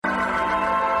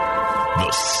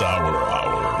The Sour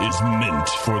Hour is meant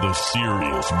for the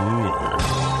serious brewer.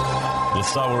 The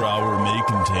Sour Hour may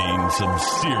contain some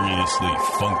seriously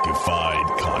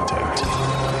funkified content.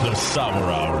 The Sour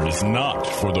Hour is not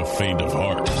for the faint of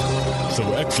heart. So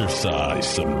exercise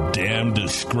some damn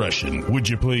discretion, would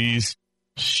you please?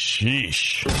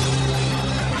 Sheesh.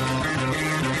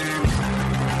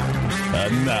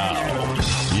 And now,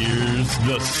 here's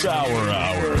the Sour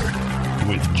Hour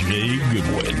with Jay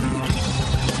Goodwin.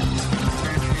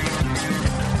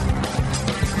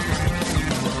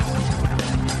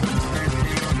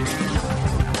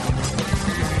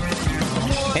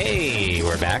 Hey,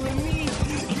 we're back.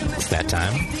 It's that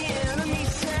time.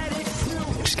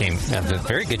 Just came. That was a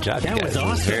very good job, That you guys. was awesome.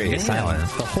 It was very silent.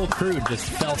 The whole crew just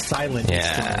fell silent.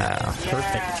 Yeah.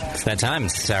 Perfect. It's that time.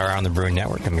 It's the Sour Hour on the Brewing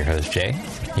Network. I'm your host, Jay.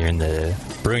 You're in the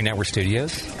Brewing Network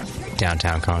studios,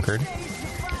 downtown Concord.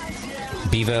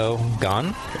 Bevo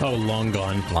gone? Oh, long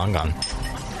gone. Long gone.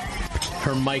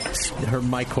 Her mic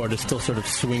cord is still sort of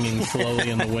swinging slowly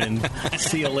in the wind.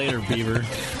 See you later, Beaver.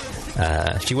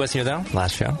 She was here, though,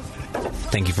 last show.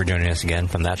 Thank you for joining us again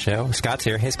from that show. Scott's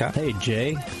here. Hey, Scott. Hey,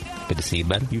 Jay. Good to see you,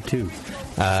 bud. You too.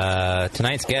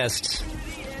 Tonight's guest,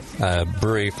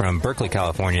 brewery from Berkeley,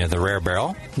 California, The Rare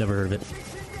Barrel. Never heard of it.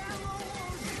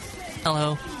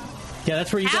 Hello. Yeah,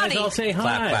 that's where you Howdy. guys all say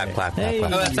hi. Clap, clap, Hey.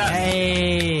 clap. Oh, that's us.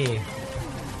 Hey.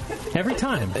 Every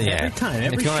time. Yeah. Every time.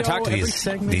 Every if you want to show, talk to every these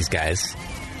segment. guys,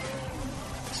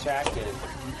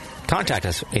 contact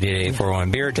us,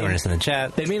 888-401-BEER. Join us in the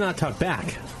chat. They may not talk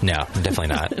back. No, definitely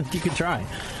not. You can try.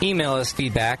 Email us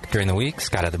feedback during the week,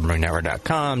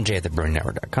 Scott@thebrewingnetwork.com,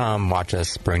 Jay@thebrewingnetwork.com. Watch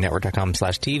us,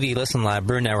 brewingnetwork.com/TV. Listen live,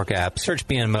 Brew Network app. Search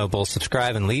BN Mobile.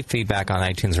 Subscribe and leave feedback on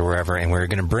iTunes or wherever. And we're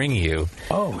going to bring you...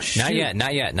 Oh, shit.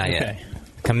 Not yet. Okay.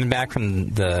 Coming back from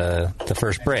the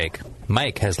first break,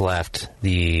 Mike has left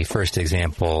the first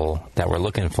example that we're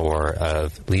looking for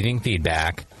of leaving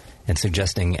feedback and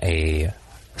suggesting a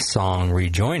song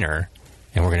rejoiner,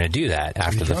 and we're going to do that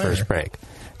after the first break.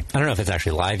 I don't know if it's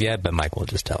actually live yet, but Mike will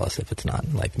just tell us if it's not,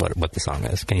 like what the song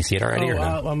is. Can you see it already or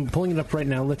no? I'm pulling it up right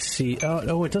now. Let's see.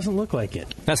 Oh, it doesn't look like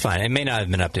it. That's fine. It may not have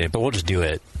been updated, but we'll just do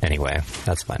it anyway.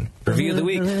 That's fine. Review of the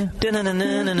week.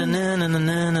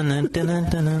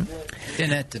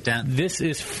 This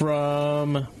is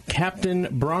from Captain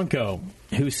Bronco,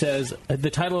 who says the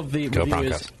title of the review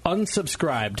Broncos. is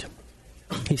Unsubscribed.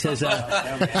 He says, the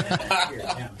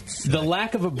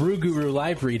lack of a Brew Guru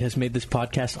live read has made this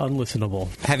podcast unlistenable.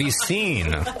 Have you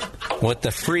seen what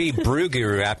the free Brew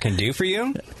Guru app can do for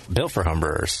you? Built for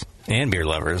homebrewers and beer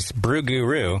lovers, Brew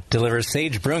Guru delivers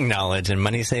sage brewing knowledge and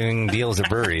money-saving deals at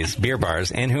breweries, beer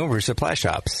bars, and homebrew supply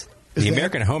shops. The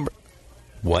American homebrew...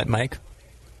 What, Mike?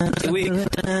 Review of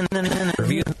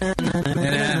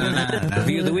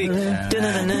the week.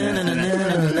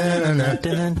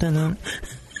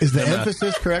 Is the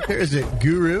emphasis correct there? Is it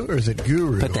guru or is it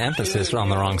guru? Put the emphasis on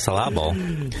the wrong syllable.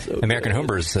 American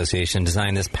Homebrewers Association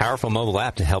designed this powerful mobile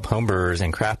app to help homebrewers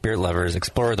and craft beer lovers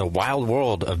explore the wild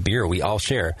world of beer we all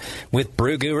share. With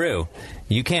Brew Guru,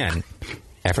 you can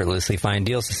effortlessly find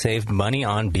deals to save money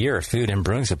on beer, food, and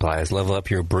brewing supplies. Level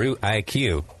up your brew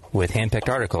IQ with hand-picked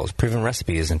articles, proven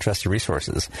recipes, and trusted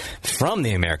resources from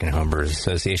the American Homebrewers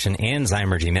Association and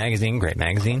Zymergy Magazine, great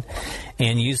magazine,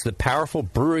 and use the powerful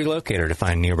brewery locator to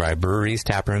find nearby breweries,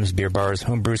 tap rooms, beer bars,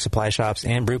 homebrew supply shops,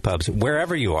 and brew pubs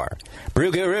wherever you are.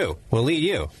 Brew Guru will lead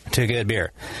you to good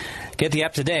beer. Get the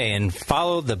app today and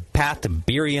follow the path to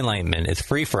beery enlightenment. It's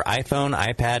free for iPhone,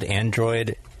 iPad,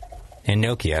 Android, and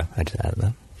Nokia. I just added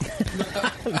that.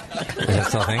 Is that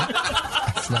still a thing?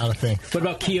 It's not a thing. What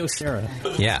about Kyocera?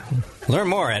 Yeah. Learn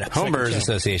more at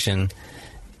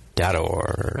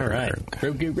homebrewersassociation.org. All right.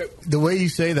 The way you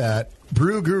say that,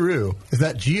 Brew Guru, is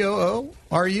that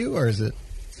G-O-O-R-U or is it?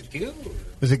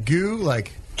 Is it goo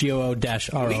like?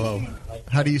 G-O-O-R-O-O.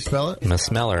 How do you spell it? I'm a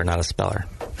smeller, not a speller.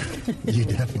 You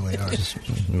definitely are. Just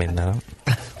made that up.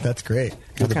 That's great.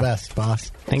 You're the best,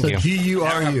 boss. Thank you.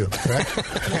 G-U-R-U, correct?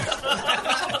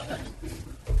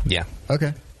 Yeah.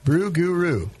 Okay. Brew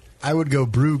Guru. I would go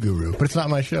Brew Guru, but it's not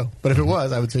my show. But if it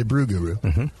was, I would say Brew Guru.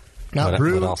 Mm-hmm. Not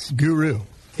Brew Guru.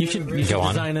 You should Go on.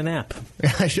 design an app.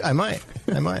 I might.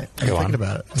 I'm Go thinking on.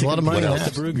 about it. There's a lot of money in What else?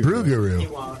 apps. Brew Brew Guru.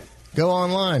 Guru. Go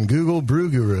online. Google Brew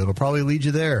Guru. It'll probably lead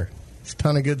you there. It's a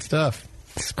ton of good stuff.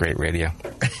 It's great radio.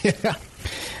 Yeah.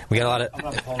 We got a lot of...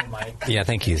 Yeah,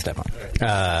 thank you, Stefan.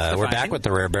 We're back with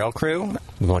the Rare Barrel crew.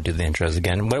 We won't do the intros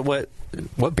again. What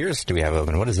beers do we have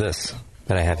open? What is this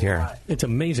that I have here? It's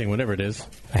amazing, whatever it is.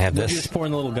 I have You this. just pour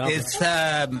in the little goblet. It's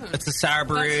a sour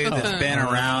brew that's been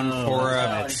around for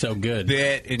a it's so good.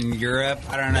 bit in Europe.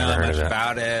 I don't know Never that heard much of it.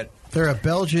 about it. They're a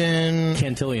Belgian...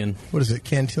 Cantillon. What is it?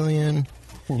 Cantillon?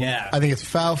 Yeah. I think it's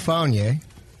Faufagnier.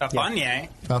 Faufagnier.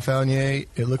 Faufagnier.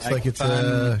 It looks like it's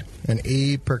an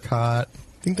apricot.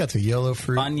 I think that's a yellow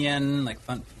fruit. Funyun, like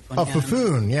fun. Oh,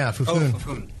 Fufun. Yeah, Fufun. Oh,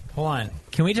 Fufun. Hold on.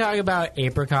 Can we talk about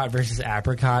apricot versus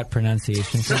apricot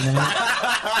pronunciation for a minute?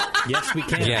 Yes, we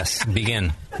can. Yes,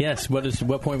 begin. Yes.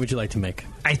 What point would you like to make?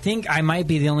 I think I might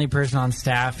be the only person on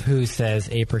staff who says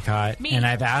apricot. Me. And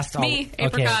I've asked all... Me,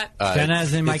 apricot.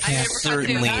 Jenna's in my camp.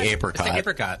 Certainly It's apricot. It's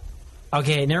apricot.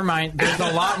 Okay, never mind. There's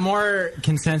a lot more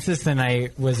consensus than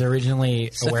I was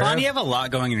originally aware Stefan, of. you have a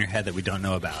lot going in your head that we don't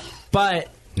know about. But...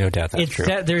 No doubt that's true.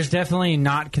 There's definitely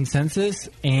not consensus,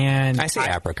 and I say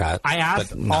apricot. I asked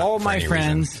but not all for my any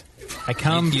friends. reason. I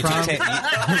come from.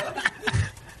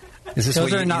 Is this Those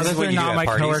what are you, not. is this Those what are you do not at my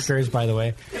parties? coworkers, by the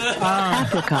way.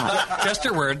 Apricot. Just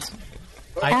your words.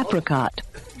 Apricot.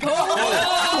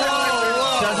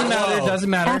 Doesn't matter. Doesn't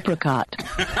matter. Apricot.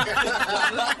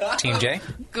 Team J?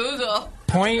 Google.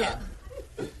 Point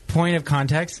of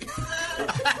context.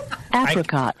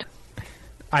 Apricot.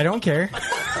 I don't care.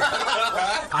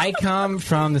 I come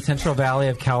from the Central Valley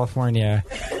of California,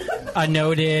 a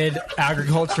noted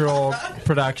agricultural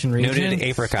production region. Noted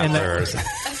apricot And growers.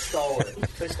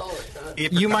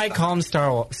 You might call them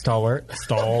stalwarts.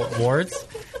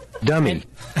 Dummy.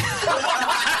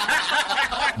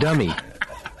 Dummy.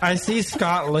 I see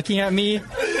Scott looking at me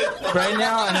right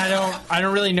now, and I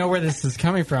don't really know where this is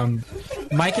coming from.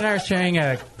 Mike and I are sharing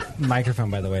a microphone,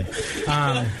 by the way,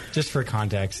 just for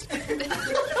context.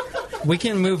 We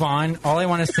can move on. All I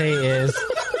want to say is,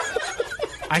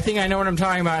 I think I know what I'm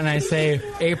talking about, and I say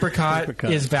apricot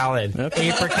is valid. Okay.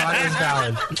 Apricot is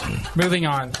valid. Moving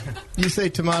on. You say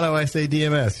tomato, I say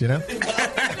DMS, you know?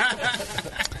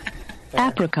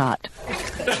 Apricot.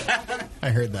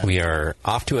 I heard that. We are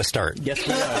off to a start. Yes,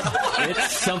 we are.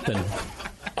 It's something.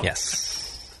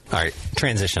 Yes. All right,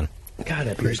 transition. God,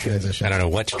 that Great transition. I don't know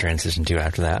what to transition to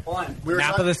after that.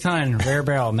 Nap of the Sun, rare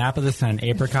barrel, Nap of the Sun,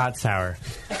 apricot sour.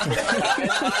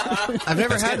 I've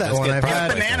never had that one. I've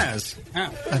had Bananas.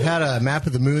 I've had a Map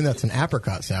of the Moon that's an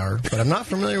apricot sour, but I'm not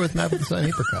familiar with Map of the Sun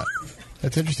apricot.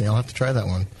 That's interesting. I'll have to try that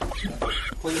one.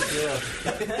 Please do.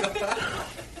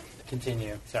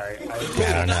 Continue. Sorry.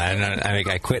 I don't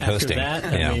know. I quit After hosting. that,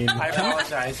 Yeah. I mean, I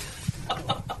apologize.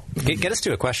 Get us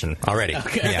to a question already.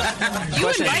 Okay. Yeah. You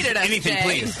invited us, Anything, Jay.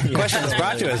 please. Question is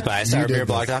brought to us by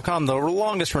SourBeerBlog.com, the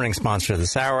longest-running sponsor of the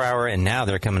Sour Hour, and now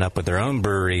they're coming up with their own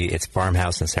brewery. It's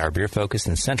Farmhouse and Sour Beer Focus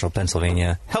in central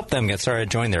Pennsylvania. Help them get started.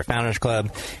 Join their Founders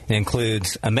Club. It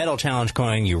includes a Metal Challenge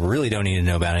coin. You really don't need to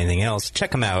know about anything else.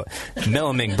 Check them out.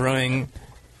 Mellow Mink Brewing.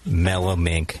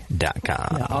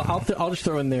 mellowmink.com. Yeah, I'll just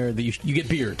throw in there that you get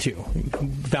beer too.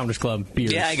 Founders Club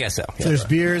beers. Yeah, I guess so. So there's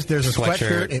beers. There's a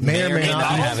sweatshirt. It may or may not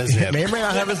have a zip. It may or may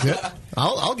not have a zip.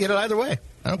 I'll get it either way.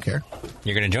 I don't care.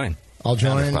 You're going to join. I'll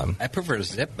join. Club. I prefer to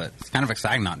zip, but it's kind of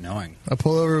exciting not knowing. A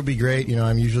pullover would be great. You know,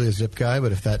 I'm usually a zip guy,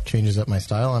 but if that changes up my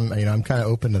style, I'm kind of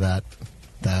open to that.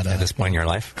 At this point in your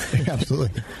life?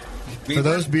 Absolutely. For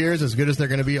those beers, as good as they're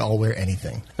going to be, I'll wear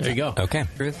anything. There you go. Okay.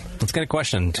 Let's get a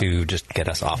question to just get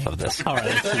us off of this. All right,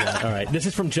 let's do that. All right. This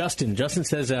is from Justin. Justin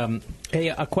says, hey,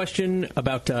 a question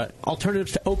about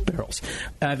alternatives to oak barrels.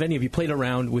 Have any of you played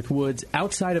around with woods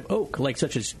outside of oak, like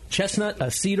such as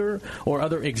chestnut, cedar, or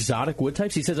other exotic wood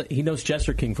types? He says he knows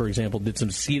Jester King, for example, did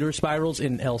some cedar spirals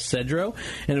in El Cedro,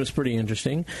 and it was pretty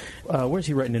interesting. Where's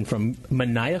he writing in from?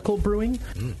 Maniacal Brewing.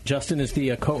 Justin is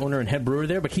the co-owner and head brewer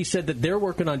there, but he said that they're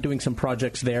working on doing some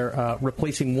projects there,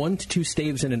 replacing 1 to 2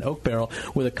 staves in an oak barrel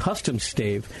with a custom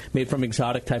stave made from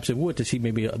exotic types of wood to see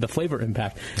maybe the flavor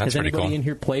impact. That's Has anybody cool. in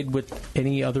here played with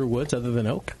any other woods other than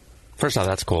oak? First off,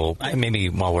 that's cool. Maybe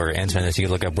while we're answering this, you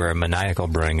could look up where Maniacal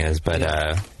Brewing is. But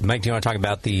Mike, do you want to talk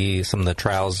about some of the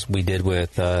trials we did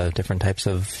with different types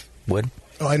of wood?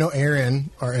 Oh, I know Aaron,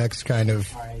 our ex kind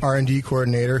of R&D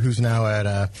coordinator, who's now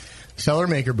at Cellar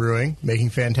Maker Brewing, making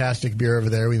fantastic beer over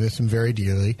there. We miss him very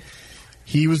dearly.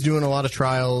 He was doing a lot of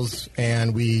trials,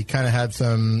 and we kind of had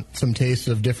some tastes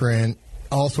of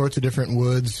all sorts of different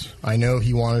woods. I know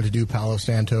he wanted to do Palo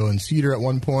Santo and cedar at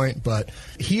one point, but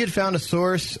he had found a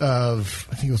source of,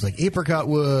 I think it was like apricot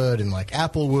wood and like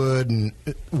apple wood and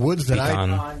woods that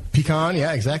Pecan,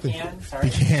 yeah, exactly.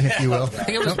 Pecan, if you will. I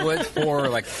think it was wood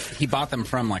for, he bought them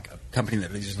from, a company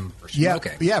that uses them for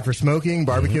smoking. Yeah, for smoking,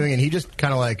 barbecuing, and he just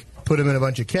kind of, put them in a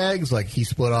bunch of kegs. He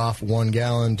split off 1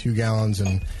 gallon, 2 gallons,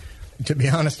 and to be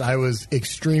honest, I was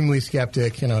extremely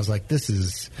skeptic, and I was like,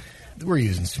 we're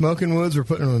using smoking woods, we're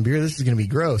putting them in beer, this is going to be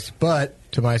gross.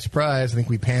 But to my surprise, I think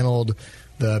we paneled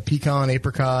the pecan,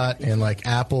 apricot, and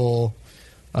apple,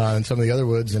 and some of the other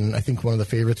woods, and I think one of the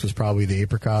favorites was probably the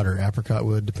apricot or apricot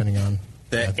wood, depending on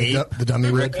the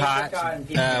dummy wood.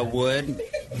 Apricot wood.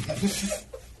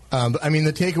 But I mean,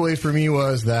 the takeaway for me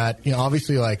was that,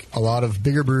 obviously, like a lot of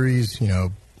bigger breweries,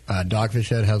 Dogfish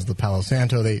Head has the Palo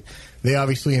Santo. They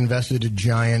obviously invested in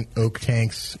giant oak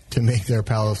tanks to make their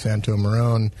Palo Santo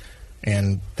Marron,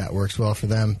 and that works well for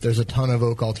them. There's a ton of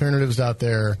oak alternatives out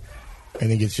there. I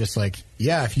think it's just like,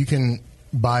 if you can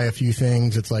buy a few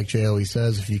things, it's like Jay always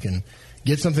says, if you can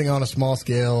get something on a small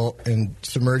scale and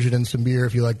submerge it in some beer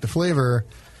if you like the flavor.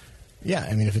 Yeah,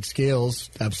 I mean, if it scales,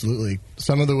 absolutely.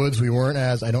 Some of the woods we weren't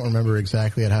I don't remember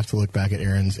exactly. I'd have to look back at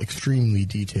Aaron's extremely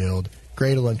detailed,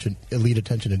 great elite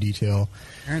attention to detail.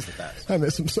 Aaron's the best. I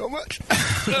miss him so much.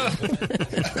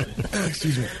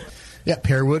 Excuse me. Yeah,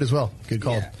 pear wood as well. Good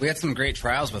call. Yeah, we had some great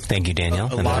trials with. Thank you,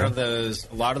 Daniel. A lot of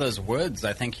those woods.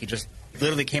 I think he just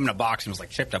literally came in a box and was like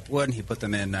chipped up wood, and he put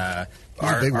them in our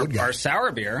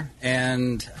sour beer.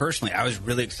 And personally, I was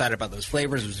really excited about those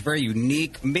flavors. It was very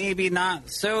unique, maybe not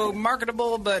so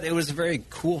marketable, but it was a very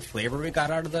cool flavor we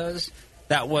got out of those.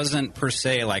 That wasn't per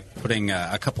se like putting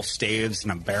a couple staves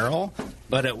in a barrel,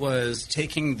 but it was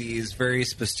taking these very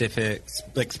specific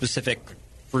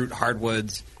fruit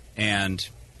hardwoods and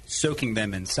soaking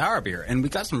them in sour beer, and we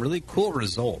got some really cool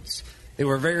results. They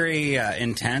were very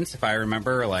intense. If I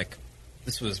remember,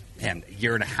 this was a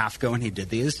year and a half ago when he did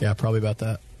these. Yeah, probably about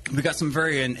that. We got some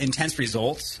very intense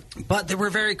results, but they were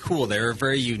very cool. They were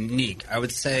very unique. I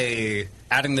would say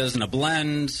adding those in a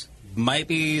blend might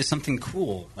be something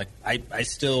cool. I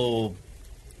still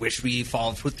wish we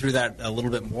followed through that a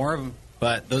little bit more,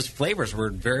 but those flavors were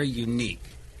very unique.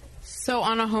 So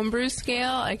on a homebrew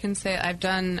scale, I can say I've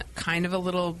done kind of a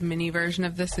little mini version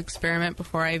of this experiment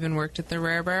before I even worked at the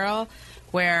Rare Barrel,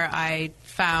 where I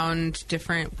found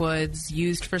different woods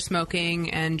used for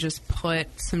smoking and just put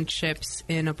some chips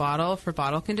in a bottle for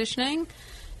bottle conditioning,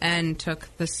 and took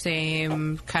the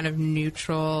same kind of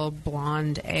neutral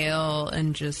blonde ale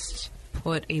and just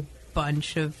put a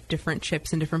bunch of different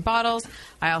chips in different bottles.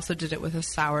 I also did it with a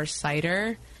sour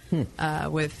cider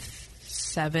with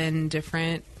 7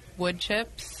 different wood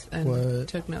chips, and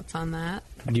took notes on that.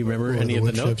 Do you remember any of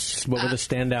the notes? What were the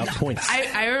standout points?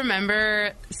 I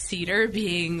remember cedar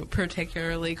being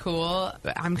particularly cool.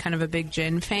 I'm kind of a big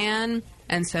gin fan,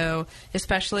 and so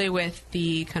especially with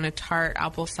the kind of tart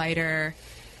apple cider,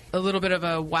 a little bit of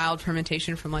a wild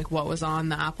fermentation from what was on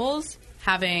the apples,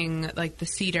 having the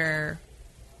cedar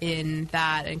in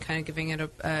that and kind of giving it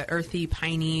a earthy,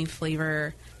 piney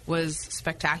flavor was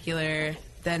spectacular.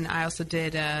 Then I also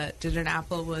did an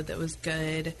applewood that was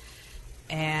good,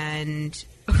 and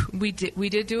we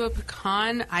did do a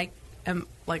pecan. I am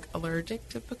allergic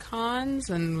to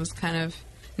pecans and was kind of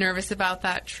nervous about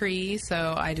that tree,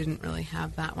 so I didn't really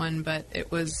have that one. But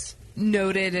it was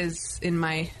noted as in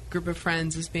my group of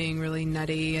friends as being really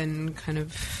nutty and kind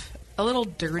of a little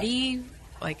dirty,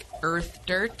 like earth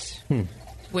dirt,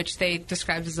 which they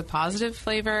described as a positive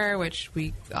flavor, which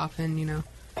we often,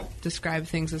 describe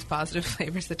things as positive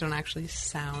flavors that don't actually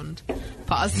sound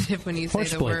positive when you say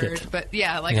the word. But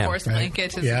horse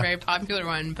blanket is a very popular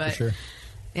one. But sure.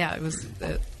 Yeah, it was.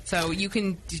 So you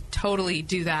can totally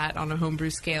do that on a homebrew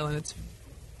scale, and it's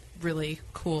really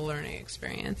cool learning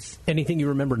experience. Anything you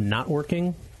remember not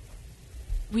working?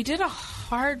 We did a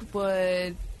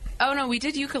hardwood. Oh no, we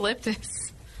did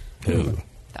eucalyptus. Ooh.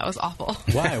 That was awful.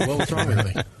 Why? What was wrong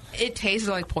with it? It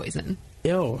tasted like poison.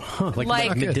 Ew, huh.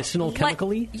 Like medicinal,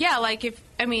 chemically?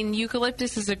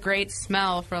 Eucalyptus is a great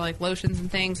smell for lotions and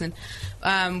things,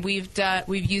 and we've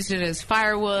used it as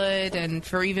firewood, and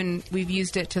we've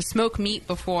used it to smoke meat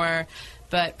before,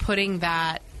 but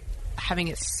having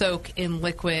it soak in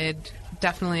liquid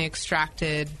definitely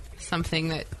extracted something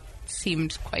that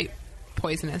seemed quite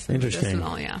poisonous and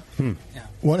medicinal. Yeah.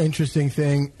 One interesting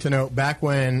thing to note, back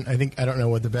when, I don't know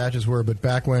what the batches were, but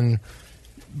back when,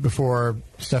 before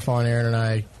Stefan, Aaron, and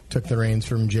I took the reins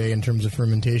from Jay in terms of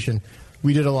fermentation,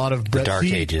 we did a lot of the Dark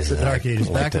Ages. The Dark Ages.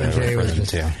 Back when Jay was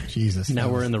just, Jesus. Now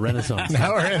we're in the Renaissance.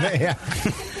 Now we're in it, yeah.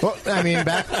 Well,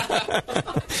 back...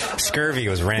 Scurvy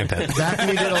was rampant. Back when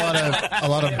we did a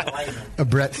lot of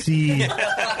Brett C.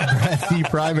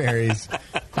 primaries,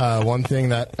 one thing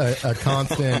that a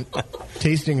constant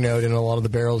tasting note in a lot of the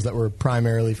barrels that were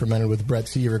primarily fermented with Brett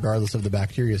C, regardless of the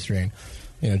bacteria strain.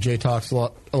 Jay talks a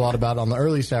lot about on the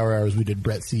early sour hours. We did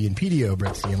Brett C and PDO,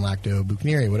 Brett C and Lacto,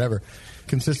 Buchneri, whatever.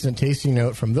 Consistent tasting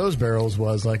note from those barrels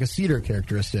was like a cedar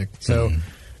characteristic. So,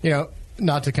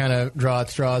 not to kind of draw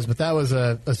at straws, but that was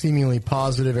a seemingly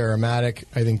positive aromatic.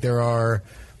 I think there are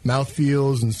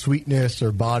mouthfeels and sweetness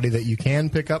or body that you can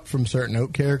pick up from certain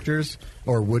oak characters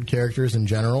or wood characters in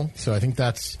general. So I think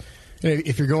that's,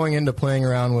 if you're going into playing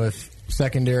around with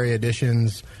secondary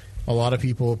additions, a lot of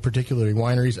people, particularly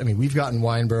wineries, we've gotten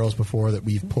wine barrels before that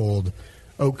we've pulled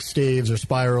oak staves or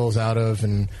spirals out of,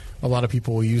 and a lot of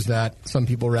people will use that. Some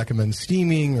people recommend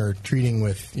steaming or treating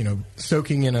with,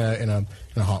 soaking in a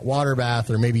hot water bath,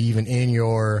 or maybe even in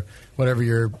your whatever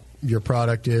your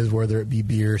product is, whether it be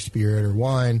beer, spirit, or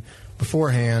wine,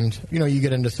 beforehand. You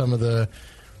get into some of the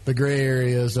gray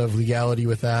areas of legality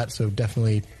with that, so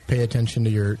definitely pay attention to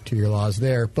your laws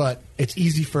there. But it's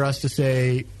easy for us to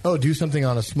say, do something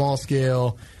on a small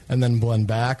scale and then blend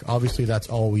back. Obviously, that's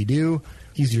all we do.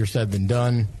 Easier said than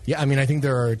done. Yeah, I think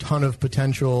there are a ton of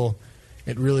potential.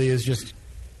 It really is just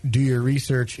do your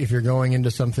research. If you're going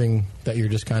into something that you're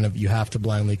just you have to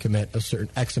blindly commit a certain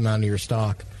X amount of your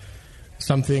stock.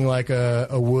 Something like a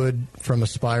wood from a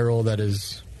spiral that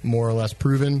is more or less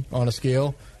proven on a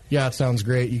scale, yeah, it sounds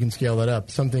great. You can scale that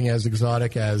up. Something as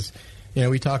exotic as,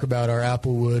 we talk about our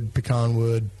apple wood, pecan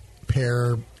wood,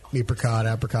 pear,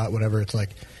 apricot, whatever. It's like,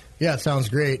 yeah, it sounds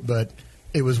great, but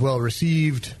it was well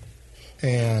received,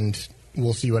 and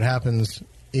we'll see what happens.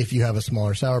 If you have a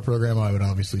smaller sour program, I would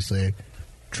obviously say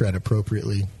tread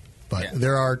appropriately. But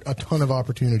there are a ton of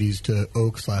opportunities to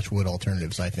oak/wood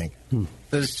alternatives, I think.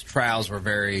 Those trials were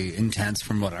very intense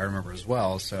from what I remember as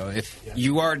well. So if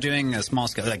you are doing a small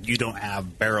scale, like you don't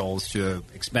have barrels to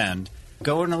expend,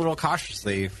 go in a little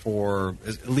cautiously for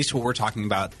at least what we're talking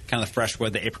about, kind of the fresh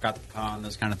wood, the apricot, the pecan,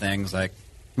 those kind of things. Like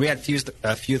we had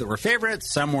a few that were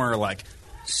favorites. Some were like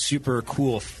super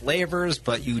cool flavors,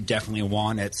 but you definitely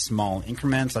want it small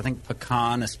increments. I think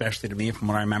pecan, especially to me from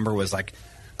what I remember, was like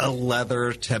a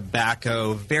leather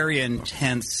tobacco, very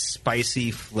intense, spicy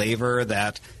flavor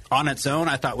that on its own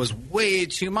I thought was way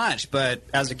too much, but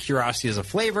as a curiosity as a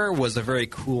flavor was a very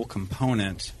cool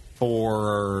component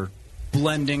for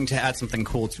blending to add something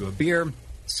cool to a beer.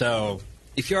 So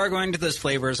if you are going to those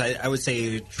flavors, I would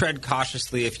say tread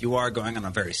cautiously. If you are going on a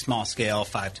very small scale,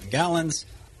 5-10 gallons,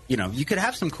 you could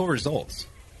have some cool results.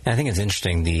 I think it's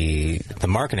interesting, the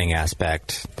marketing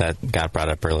aspect that got brought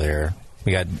up earlier.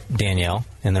 We got Danielle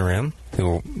in the room,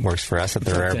 who works for us at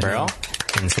the Rare Barrel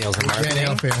in sales and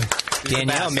marketing.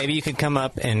 Danielle, maybe you could come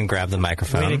up and grab the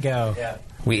microphone. Way to go. Yeah.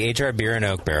 We age our beer in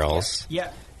oak barrels.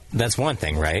 Yeah. That's one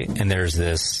thing, right? And there's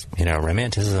this,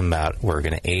 romanticism about we're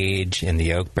going to age in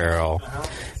the oak barrel.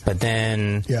 But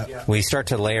then we start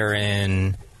to layer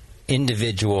in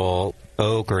individual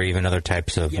oak or even other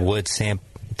types of wood sample.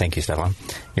 Thank you, Stefan.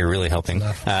 You're really helping.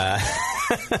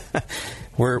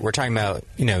 We're talking about,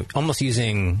 almost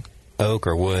using oak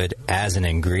or wood as an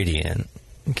ingredient.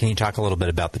 Can you talk a little bit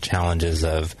about the challenges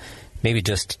of maybe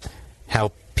just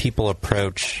how people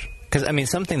approach... Because,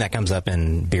 something that comes up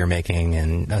in beer making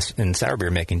and in sour beer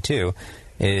making, too,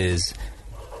 is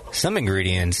some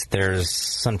ingredients, there's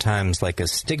sometimes like a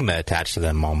stigma attached to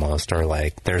them almost, or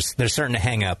like there's certain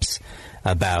hang-ups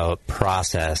about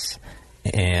process,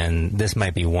 and this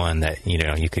might be one that,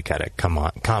 you could kind of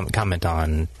comment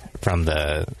on from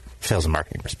the sales and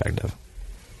marketing perspective.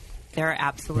 There are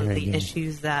absolutely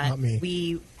issues that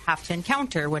we have to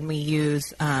encounter when we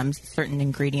use certain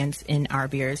ingredients in our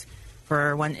beers.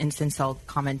 For one instance, I'll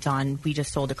comment on, we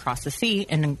just sold Across the Sea,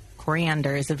 and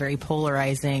coriander is a very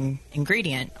polarizing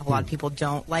ingredient. A lot of people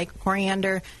don't like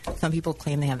coriander. Some people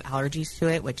claim they have allergies to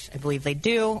it, which I believe they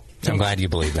do. I'm glad you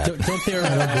believe that.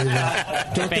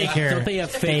 Don't they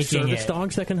have fake service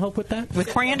dogs that can help with that? With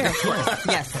coriander, of course.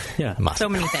 Yes. Yeah. So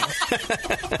many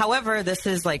things. However, this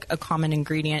is like a common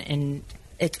ingredient, and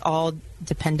it's all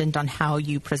dependent on how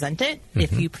you present it. Mm-hmm.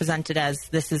 If you present it as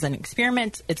this is an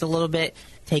experiment, it's a little bit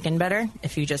taken better.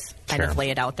 If you just kind of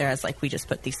lay it out there as like we just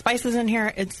put these spices in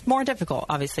here, it's more difficult,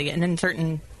 obviously. And in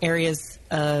certain areas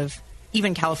of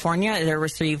even California, they're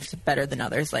received better than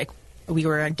others. Like we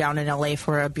were down in LA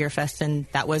for a beer fest, and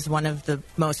that was one of the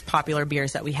most popular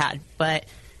beers that we had. But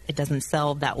it doesn't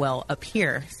sell that well up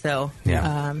here. So,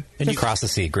 and Across the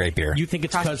Sea, great beer. You think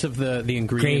it's because of the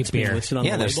ingredients being listed on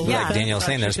the label? Like Daniel's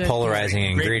saying, there's polarizing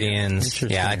ingredients.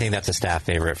 Yeah, I think that's a staff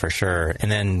favorite for sure.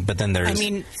 But then there's...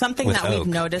 something that we've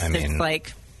noticed is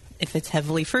like, if it's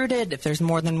heavily fruited, if there's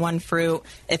more than one fruit,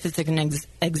 if it's an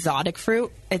exotic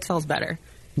fruit, it sells better.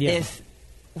 Yeah. If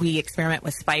we experiment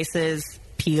with spices,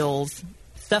 peels,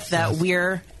 stuff that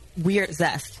we're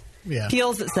zest. Yeah.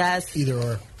 Peels, zest. Either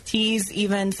or. Teas,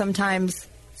 even sometimes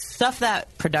stuff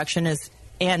that production is,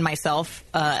 and myself,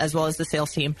 as well as the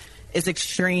sales team, is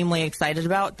extremely excited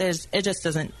about. It just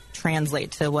doesn't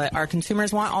translate to what our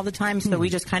consumers want all the time. So we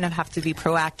just kind of have to be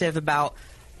proactive about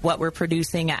what we're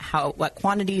producing at what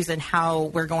quantities and how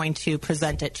we're going to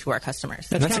present it to our customers.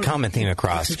 That's a common theme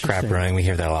across craft brewing. We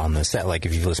hear that a lot on the set. Like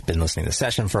if you've been listening to the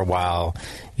session for a while,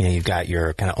 you've got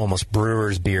your kind of almost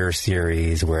brewer's beer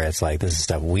series where it's like, this is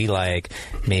stuff we like.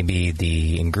 Maybe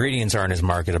the ingredients aren't as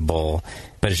marketable,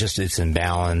 but it's in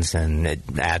balance and it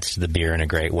adds to the beer in a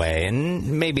great way.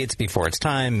 And maybe it's before its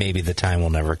time. Maybe the time will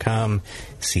never come.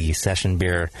 See session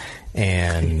beer.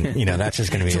 And, that's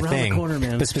just going to be the thing. Corner,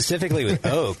 man. But specifically with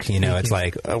oak, it's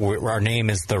like our name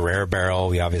is the Rare Barrel.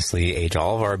 We obviously age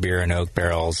all of our beer in oak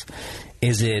barrels.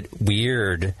 Is it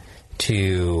weird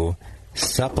to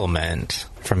supplement,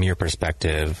 from your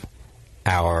perspective,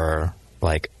 our,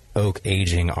 oak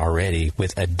aging already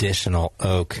with additional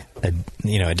oak,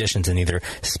 additions in either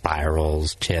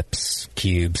spirals, chips,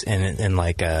 cubes, and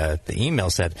the email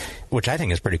said, which I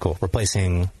think is pretty cool,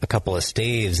 replacing a couple of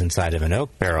staves inside of an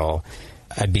oak barrel.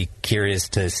 I'd be curious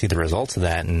to see the results of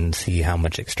that and see how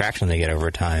much extraction they get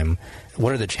over time.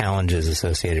 What are the challenges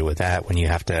associated with that when you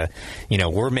have to,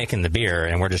 we're making the beer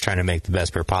and we're just trying to make the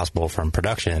best beer possible from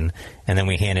production, and then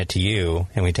we hand it to you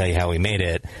and we tell you how we made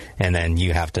it, and then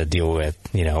you have to deal with,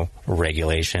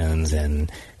 regulations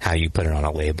and how you put it on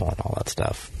a label and all that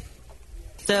stuff.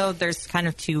 So there's kind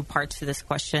of two parts to this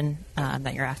question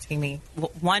that you're asking me.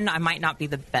 One, I might not be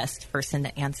the best person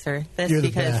to answer this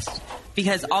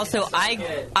because also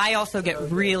I also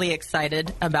get really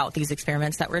excited about these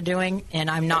experiments that we're doing, and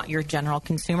I'm not your general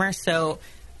consumer. So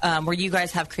where you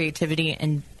guys have creativity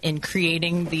in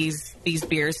creating these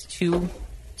beers to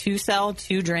sell,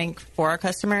 to drink for our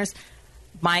customers,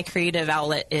 my creative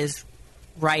outlet is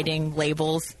writing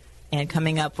labels and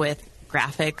coming up with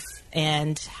graphics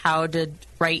and how to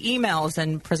write emails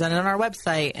and present it on our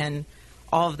website and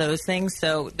all of those things.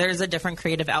 So there's a different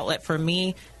creative outlet for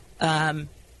me.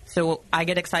 So I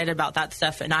get excited about that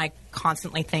stuff, and I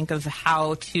constantly think of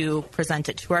how to present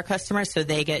it to our customers so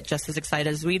they get just as excited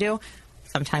as we do.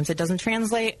 Sometimes it doesn't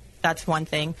translate. That's one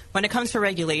thing. When it comes to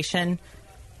regulation,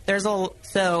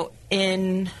 so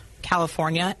in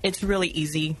California, it's really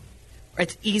easy.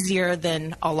 It's easier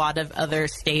than a lot of other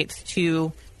states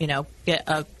to get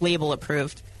a label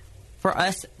approved. For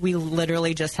us, we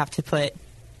literally just have to put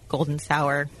golden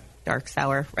sour, dark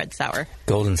sour, red sour.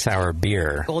 Golden sour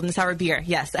beer. Golden sour beer,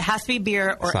 yes. It has to be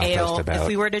beer or ale. If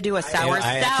we were to do a sour stout.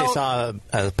 I actually saw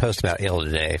a post about ale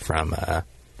today from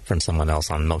someone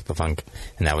else on Milk the Funk,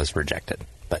 and that was rejected.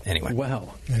 But anyway.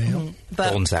 Wow.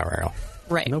 Golden sour ale.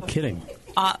 Right. No kidding.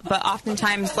 But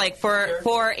oftentimes, for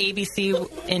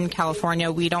ABC in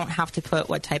California, we don't have to put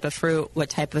what type of fruit, what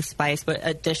type of spice, what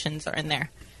additions are in there.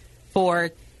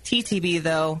 For TTB,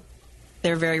 though,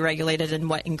 they're very regulated in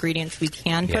what ingredients we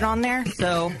can put on there.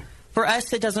 So for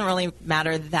us, it doesn't really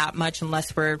matter that much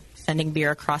unless we're sending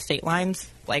beer across state lines.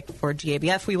 Like for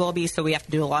GABF, we will be, so we have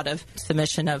to do a lot of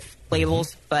submission of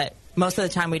labels. But most of the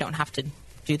time, we don't have to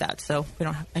do that, so we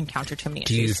don't encounter too many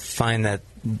issues.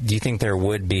 Do you think there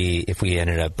would be, if we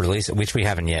ended up releasing, which we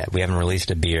haven't yet, we haven't released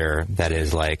a beer that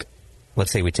is like,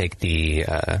 let's say we take the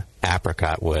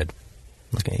apricot wood,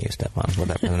 I'm just going to use Stefan with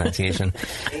that pronunciation,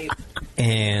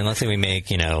 and let's say we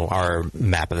make, our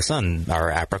Map of the Sun,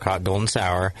 our apricot golden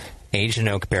sour, aged in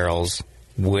oak barrels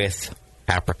with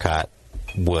apricot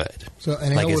wood. So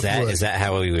is that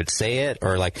how we would say it?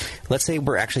 Or let's say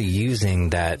we're actually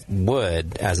using that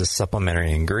wood as a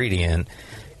supplementary ingredient.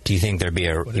 Do you think there'd be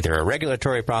either a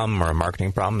regulatory problem or a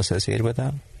marketing problem associated with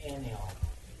that?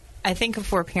 I think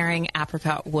if we're pairing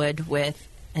apricot wood with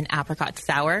an apricot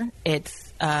sour,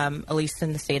 it's at least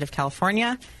in the state of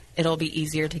California, it'll be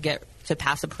easier to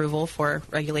pass approval for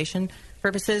regulation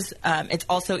purposes. It's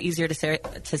also easier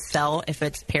to sell if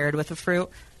it's paired with a fruit.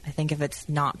 I think if it's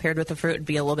not paired with a fruit, it'd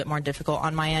be a little bit more difficult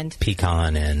on my end.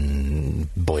 Pecan and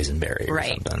boysenberry or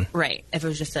something. Right. If it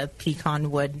was just a pecan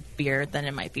wood beer, then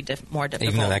it might be more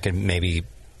difficult. Even though that could maybe,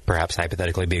 perhaps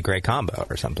hypothetically, be a great combo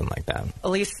or something like that. At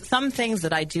least some things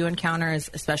that I do encounter,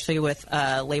 especially with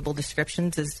label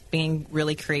descriptions, is being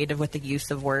really creative with the use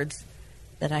of words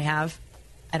that I have.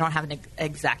 I don't have an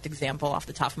exact example off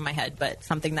the top of my head, but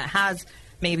something that has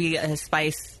maybe a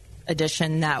spice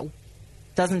addition that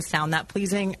doesn't sound that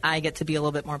pleasing, I get to be a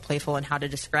little bit more playful in how to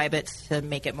describe it to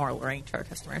make it more alluring to our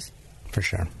customers. For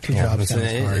sure.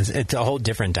 It's a whole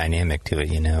different dynamic to it,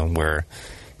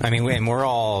 we're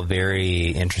all very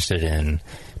interested in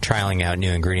trialing out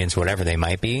new ingredients, whatever they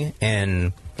might be,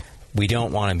 and we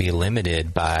don't want to be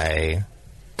limited by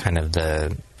kind of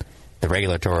the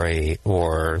regulatory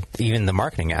or even the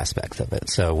marketing aspects of it.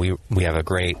 So we have a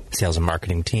great sales and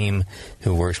marketing team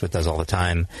who works with us all the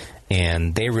time,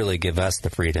 and they really give us the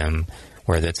freedom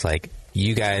where it's like,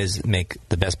 you guys make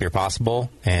the best beer possible,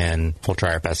 and we'll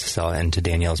try our best to sell it. And to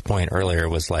Danielle's point earlier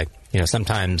was like,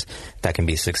 sometimes that can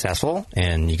be successful,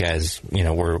 and you guys,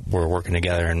 we're working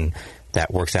together, and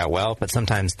that works out well. But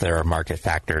sometimes there are market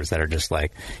factors that are just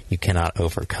like, you cannot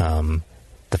overcome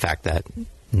the fact that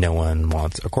no one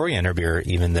wants a coriander beer,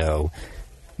 even though,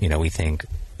 we think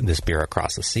this beer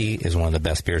Across the Sea is one of the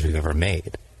best beers we've ever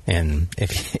made. And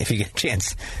if you get a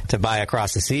chance to buy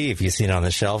Across the Sea, if you see it on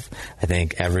the shelf, I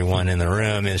think everyone in the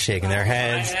room is shaking their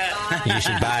heads. You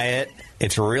should buy it.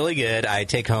 It's really good. I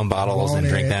take home bottles and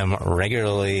drink them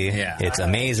regularly. Yeah. It's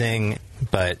amazing,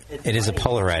 but it is a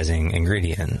polarizing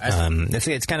ingredient.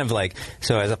 It's kind of like,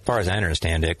 so as far as I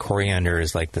understand it, coriander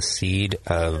is like the seed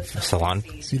of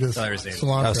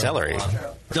cilantro. Oh, celery.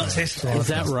 Don't say cilantro. Is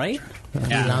that right?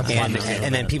 Yeah.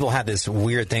 And then people have this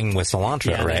weird thing with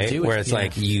cilantro, right? Where it's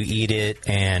like you eat it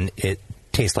and it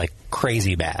tastes like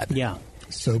crazy bad. Yeah.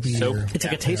 Soapy. It's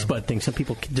like a taste bud thing. Some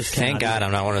people just can't. Thank God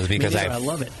I'm not one of those because I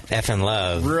love it. Effing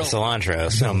love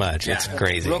cilantro so much. Yeah. It's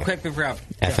crazy. Real quick before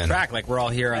we have track, like we're all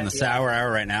here on the Sour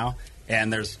Hour right now,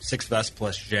 and there's 6 of us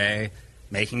plus Jay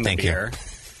making the beer.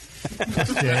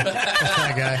 That's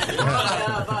that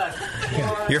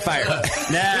guy. You're fired.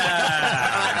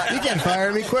 Nah. You can't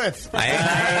fire me. Quits. I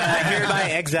hereby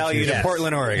exile you to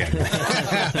Portland, Oregon.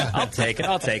 I'll take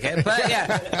it. But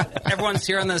yeah, everyone's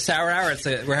here on the Sour Hour.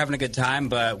 We're having a good time,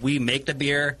 but we make the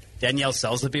beer. Danielle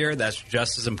sells the beer. That's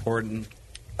just as important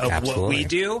of what we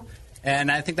do.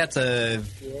 And I think that's a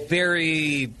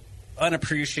very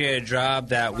unappreciated job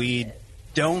that we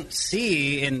don't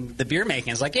see in the beer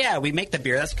making. It's like, yeah, we make the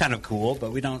beer. That's kind of cool,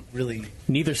 but we don't really.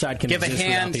 Neither side can give a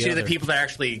hand to the people that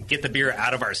actually get the beer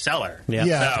out of our cellar.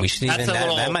 Yeah. So we should even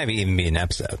that might even be an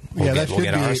episode. We'll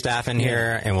get our staff in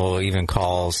here, and we'll even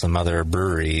call some other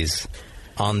breweries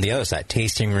on the other side,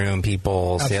 tasting room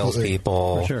people,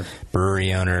 salespeople,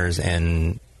 brewery owners,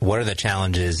 and what are the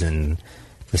challenges in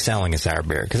the selling of sour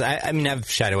beer. Because I've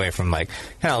shied away from like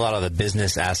kind of a lot of the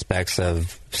business aspects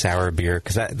of sour beer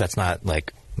because that's not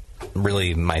like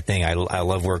really my thing. I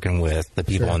love working with the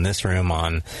people in this room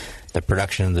on the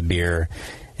production of the beer,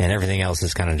 and everything else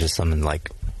is kind of just something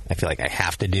like I feel like I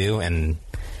have to do, and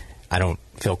I don't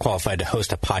feel qualified to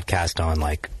host a podcast on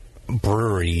like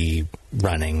brewery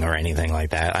running or anything like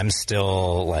that. I'm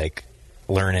still like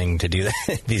learning to do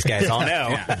that. These guys all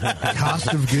know.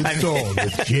 Cost of goods sold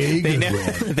with Jay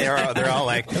Goodwin. They're all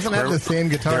like doesn't have the same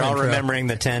guitar. They're all remembering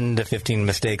the 10 to 15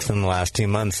 mistakes in the last 2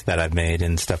 months that I've made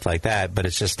and stuff like that. But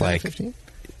it's just like 15?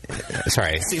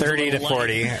 Sorry, 30 to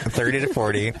 40. 30 to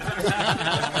 40.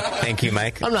 Thank you,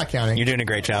 Mike. I'm not counting. You're doing a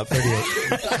great job.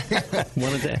 38.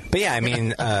 One a day. But yeah,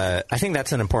 I think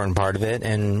that's an important part of it,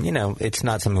 and it's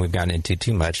not something we've gotten into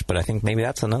too much. But I think maybe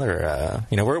that's another.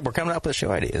 We're coming up with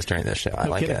show ideas during this show. I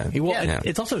like it. Well,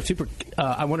 it's also super.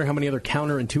 I wonder how many other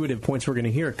counterintuitive points we're going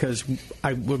to hear because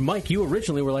with Mike, you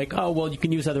originally were like, oh well, you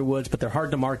can use other woods, but they're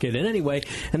hard to market in anyway.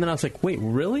 And then I was like, wait,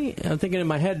 really? And I'm thinking in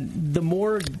my head, the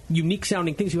more unique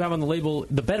sounding things you have on the label,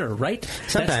 the better, right?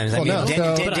 Sometimes.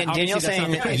 Danielle's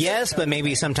saying yes, but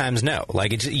maybe sometimes no.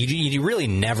 Like you really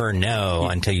never know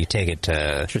until you take it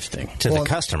to the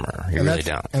customer. You really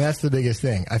don't. And that's the biggest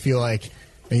thing. I feel like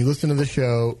when you listen to the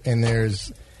show and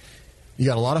you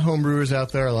got a lot of homebrewers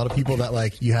out there, a lot of people that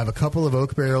like you have a couple of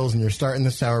oak barrels and you're starting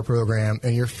the sour program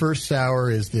and your first sour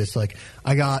is this like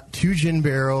I got 2 gin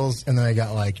barrels and then I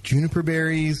got like juniper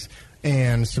berries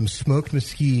and some smoked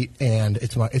mesquite, and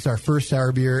it's our first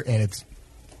sour beer, and it's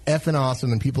effing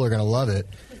awesome, and people are going to love it.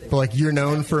 But like you're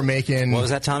known for making. What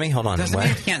was that, Tommy? Hold on. Doesn't mean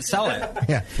you can't sell it.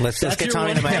 Yeah, let's get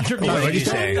Tommy to my. What did you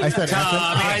say? I said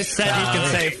I said he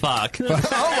can say fuck. Oh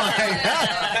my god,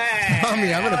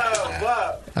 Tommy!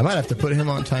 I might have to put him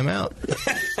on timeout.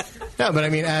 No, but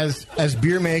as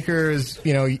beer makers,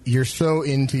 you're so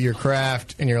into your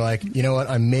craft, and you're like, you know what?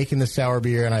 I'm making the sour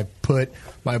beer, and I put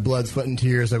my blood, sweat, and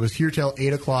tears. I was here till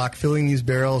 8 o'clock filling these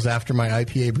barrels after my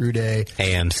IPA brew day.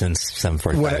 AM since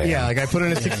 7:45 AM. Yeah, like I put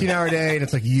in a 16-hour day, and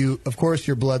it's like of course,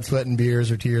 your blood, sweat, and beers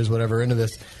or tears, whatever, into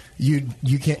this. You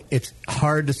can't. It's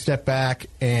hard to step back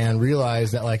and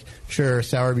realize that, like, sure,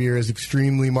 sour beer is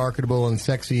extremely marketable and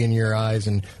sexy in your eyes,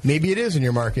 and maybe it is in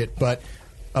your market, but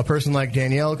a person like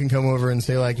Danielle can come over and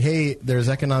say, like, hey, there's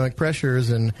economic pressures,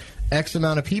 and X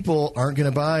amount of people aren't going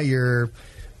to buy your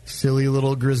silly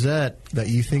little grisette that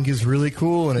you think is really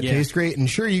cool and it tastes great. And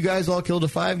sure, you guys all killed a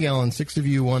 5-gallon, 6 of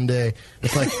you one day.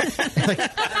 It's like,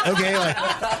 okay, like,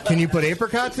 can you put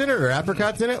apricots in it or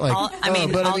apricots in it? Like,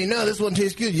 no, this one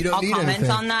tastes good. You don't need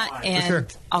anything.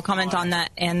 I'll comment on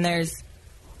that. And there's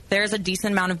a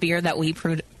decent amount of beer that we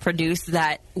produce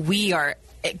that we are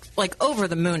like over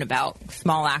the moon about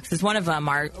small axes. One of them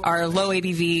are low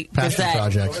ABV Passion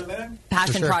projects.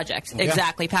 Passion sure. projects, Yeah.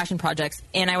 exactly, passion projects.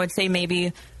 And I would say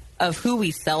maybe of who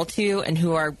we sell to and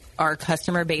who our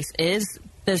customer base is,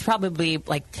 there's probably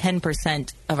like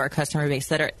 10% of our customer base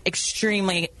that are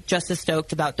extremely just as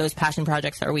stoked about those passion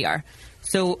projects as we are.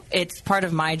 So it's part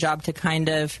of my job to kind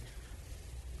of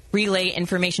relay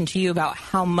information to you about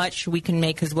how much we can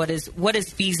make, because what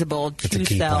is feasible to It's a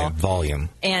key sell. point, volume.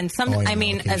 And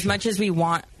as much as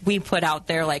we put out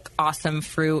there like awesome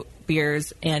fruit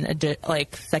beers and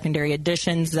like secondary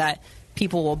additions that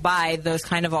people will buy, those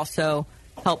kind of also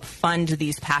help fund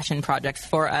these passion projects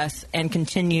for us and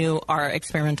continue our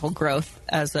experimental growth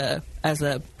as a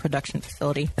production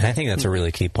facility. And I think that's a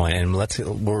really key point. And I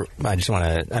don't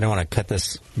want to cut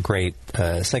this great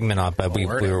segment off, but we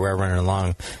were running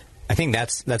along. I think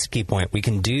that's a key point. We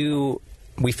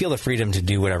feel the freedom to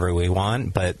do whatever we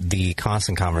want, but the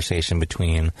constant conversation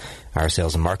between our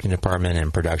sales and marketing department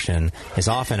and production is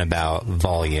often about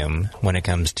volume when it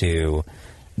comes to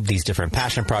these different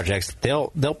passion projects.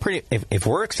 If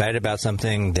we're excited about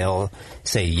something, they'll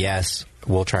say yes.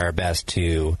 We'll try our best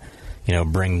to,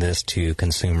 bring this to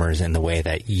consumers in the way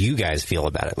that you guys feel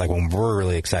about it. Like when we're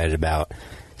really excited about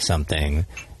something,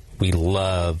 we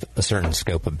love a certain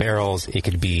scope of barrels. It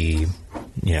could be,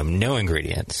 no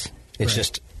ingredients. It's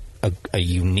just a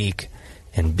unique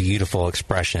and beautiful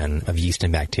expression of yeast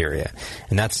and bacteria,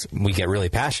 and we get really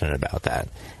passionate about that.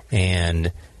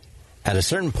 And at a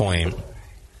certain point,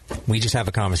 we just have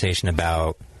a conversation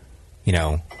about,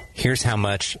 here's how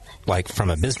much, like from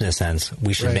a business sense,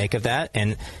 we should make of that.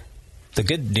 And the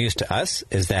good news to us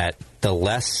is that the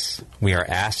less we are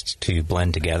asked to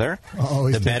blend together,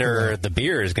 the better the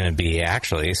beer is going to be,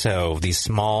 actually. So these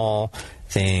small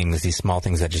things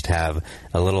that just have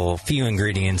a few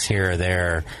ingredients here or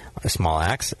there, a small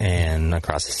axe and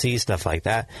across the sea, stuff like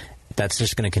that, that's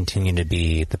just going to continue to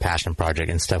be the passion project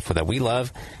and stuff that we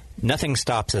love. Nothing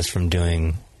stops us from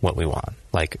doing what we want.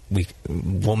 Like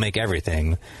we'll make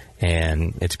everything,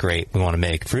 and it's great. We want to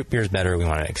make fruit beers better. We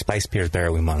want to make spiced beers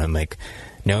better. We want to make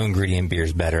no ingredient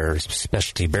beers better,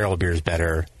 specialty barrel beers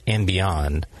better, and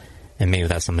beyond. And maybe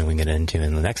that's something we can get into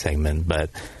in the next segment.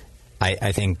 But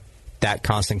I think that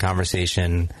constant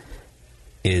conversation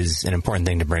is an important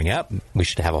thing to bring up. We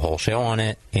should have a whole show on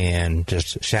it. And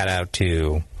just shout out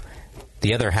to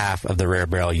the other half of the Rare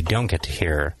Barrel you don't get to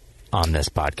hear on this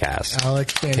podcast.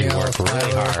 Alex, Danielle, work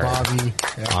really hard Bobby,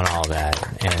 on all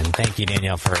that. And thank you,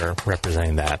 Danielle, for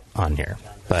representing that on here.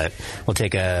 But we'll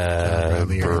take a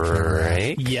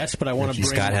break. Yes, but I want to bring...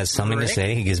 Scott has something to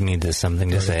say. He gives me this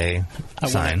something to say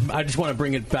sign. I just want to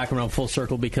bring it back around full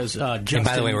circle because Justin... And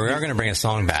by the way, we are going to bring a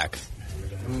song back.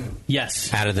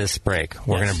 Yes. Out of this break.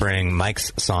 We're going to bring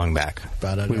Mike's song back.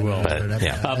 We will.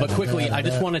 But quickly, I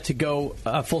just wanted to go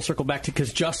full circle back to,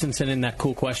 because Justin sent in that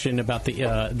cool question about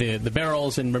the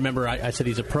barrels, and remember I said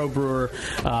he's a pro brewer,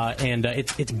 and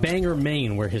it's Bangor,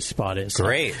 Maine, where his spot is.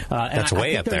 Great. That's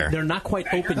way up there. They're not quite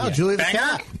open yet. Julie the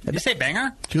Cat. Did you say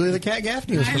Banger? Julie the Cat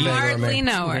Gaffney was from Bangor, hardly Maine.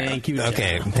 know her. Thank you, Jenna.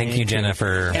 Okay, thank you, Jenna,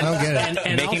 for I don't get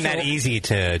it. making that easy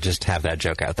to just have that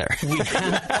joke out there. I don't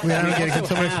get it. Can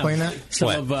someone explain that?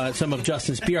 Some of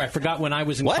Justin's beer. I forgot when I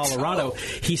was in Colorado,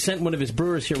 he sent one of his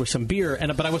brewers here with some beer,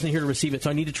 but I wasn't here to receive it,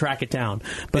 so I need to track it down.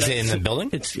 But is it in the building?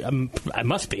 It's I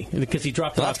must be, because he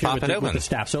dropped it off here with the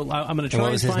staff. So I'm going to try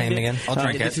what was and his find name again? it. I'll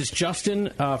drink it. This is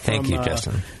Justin from... Thank you,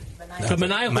 Justin.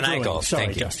 Maniacal. Sorry,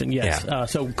 Thank you. Justin. Yes. Yeah.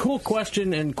 So cool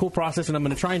question and cool process, and I'm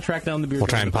going to try and track down the beer. We'll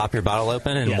try and pop your bottle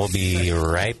open, and we'll be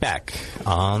right back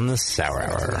on the Sour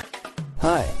Hour.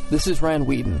 Hi, this is Ryan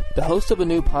Wheaton, the host of a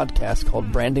new podcast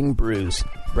called Branding Brews.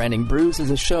 Branding Brews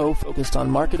is a show focused on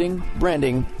marketing,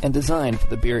 branding, and design for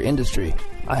the beer industry.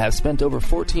 I have spent over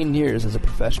 14 years as a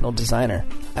professional designer.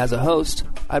 As a host,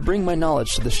 I bring my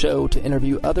knowledge to the show to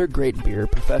interview other great beer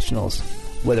professionals.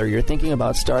 Whether you're thinking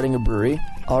about starting a brewery,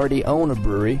 already own a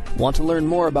brewery, want to learn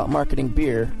more about marketing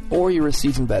beer, or you're a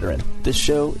seasoned veteran, this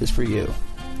show is for you.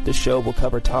 This show will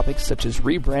cover topics such as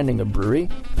rebranding a brewery,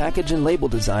 package and label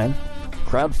design,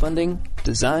 crowdfunding,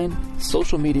 design,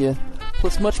 social media,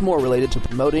 plus much more related to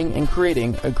promoting and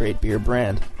creating a great beer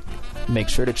brand. Make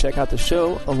sure to check out the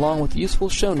show along with useful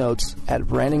show notes at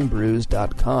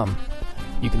brandingbrews.com.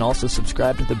 You can also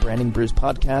subscribe to the Branding Brews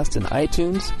podcast in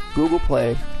iTunes, Google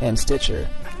Play, and Stitcher.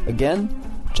 Again,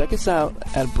 check us out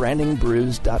at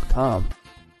brandingbrews.com.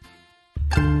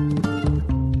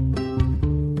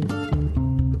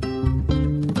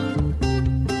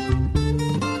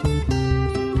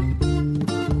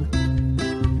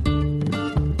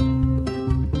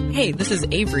 Hey, this is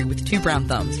Avery with Two Brown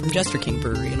Thumbs from Jester King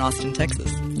Brewery in Austin,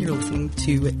 Texas. You're listening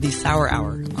to the Sour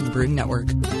Hour on the Brewing Network.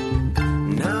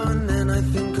 I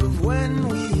think of when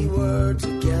we were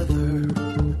together.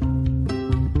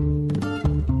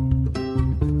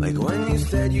 Like when you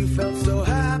said you felt so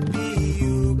happy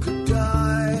you could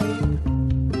die.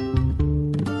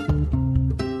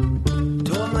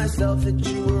 Told myself that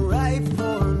you were right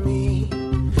for me,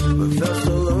 but felt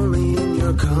so lonely in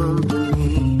your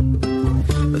company.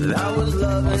 But that was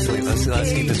love. Let's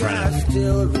keep this running. I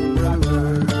still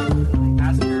remember.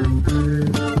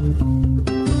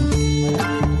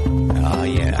 Oh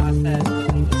yeah,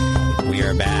 we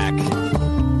are back.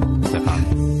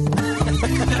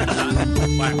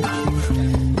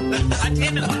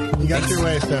 You got your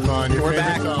way, Stefan. We're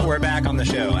back. We're back on the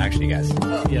show, actually, guys.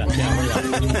 Yeah.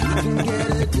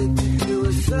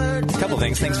 A couple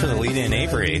things. Thanks for the lead-in,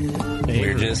 Avery. We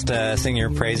were just singing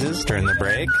your praises during the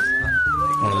break.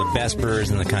 One of the best brewers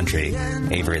in the country,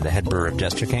 Avery, the head brewer of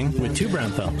Jester King. With 2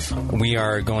 brown thumbs. We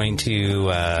are going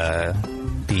to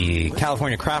the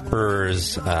California Craft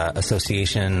Brewers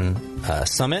Association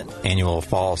Summit, annual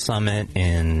fall summit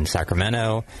in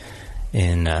Sacramento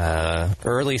in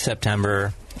early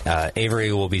September.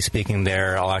 Avery will be speaking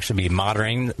there. I'll actually be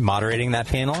moderating that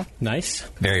panel. Nice.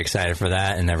 Very excited for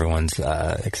that, and everyone's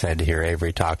excited to hear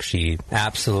Avery talk. She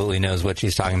absolutely knows what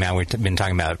she's talking about. We've been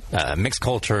talking about mixed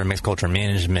culture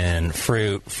management,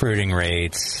 fruiting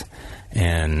rates,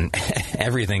 and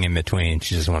everything in between.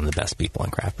 She's just one of the best people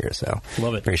in craft beer, so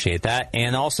love it. Appreciate that.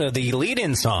 And also the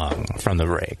lead-in song from the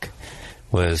break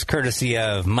was courtesy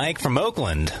of Mike from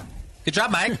Oakland. Good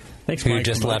job, Mike. Thanks, who Mike.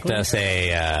 Just left us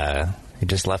a he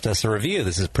just left us a review.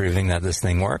 This is proving that this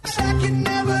thing works. Definitely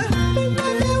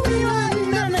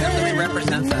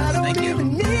represents us. Thank you.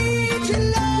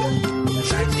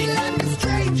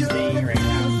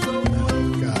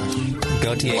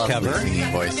 Gautier cover.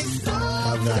 Voice.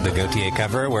 The Gautier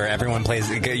cover where everyone plays.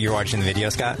 You're watching the video,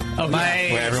 Scott? Oh, my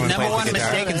number one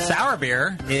mistake in sour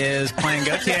beer is playing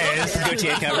Gautier's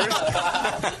covers.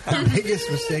 The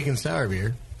biggest mistake in sour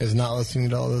beer is not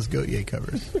listening to all those Gautier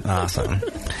covers. Awesome.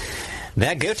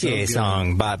 That Gautier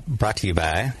song brought to you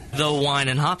by The Wine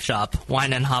and Hop Shop,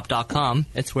 wineandhop.com.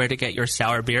 It's where to get your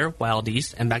sour beer, wild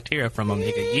yeast, and bacteria from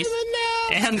Omega Yeast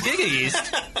and Giga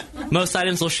Yeast. Most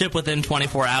items will ship within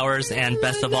 24 hours, and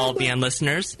best of all, BN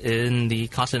listeners in the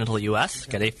continental U.S.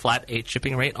 get a flat $8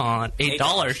 shipping rate on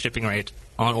 $8 shipping rate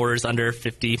on orders under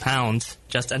 50 pounds.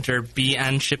 Just enter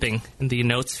BN shipping in the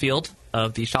notes field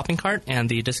of the shopping cart, and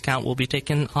the discount will be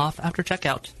taken off after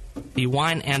checkout. The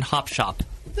Wine and Hop Shop.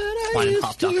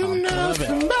 wineandhop.com. Love it.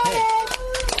 Hey,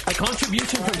 a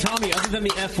contribution from Tommy other than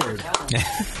the F word.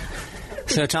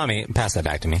 So, Tommy, pass that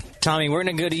back to me. Tommy, we're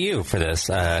going to go to you for this.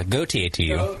 Gautier to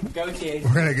you. Gautier.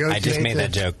 We're going to go. I just made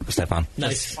that joke, Stefan.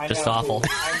 Nice. Just awful.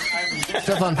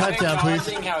 Stefan, pipe down, please.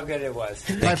 How good it was.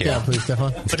 Pipe down, please,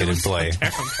 Stefan. It's good employee.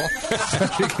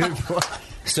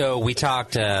 So we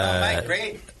talked.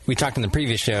 We talked in the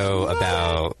previous show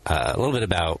about a little bit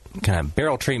about kind of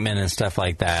barrel treatment and stuff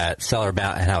like that, cellar and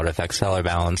how it affects cellar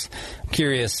balance. I'm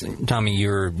curious, Tommy,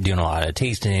 you're doing a lot of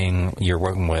tasting. You're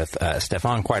working with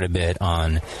Stefan quite a bit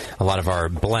on a lot of our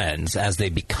blends as they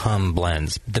become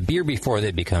blends, the beer before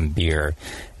they become beer.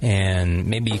 And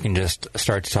maybe you can just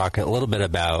start to talk a little bit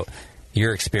about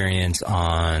your experience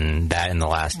on that in the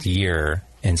last year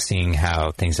and seeing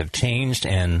how things have changed,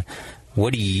 and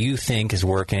what do you think is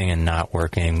working and not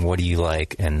working? What do you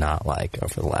like and not like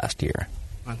over the last year?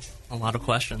 That's a lot of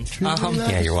questions.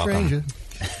 Yeah, you're welcome.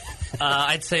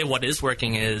 I'd say what is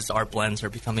working is our blends are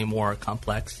becoming more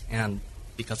complex, and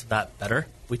because of that, better.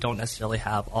 We don't necessarily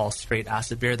have all straight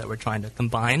acid beer that we're trying to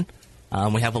combine.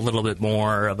 We have a little bit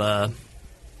more of a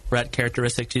Brett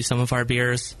characteristic to some of our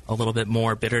beers, a little bit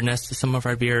more bitterness to some of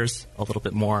our beers, a little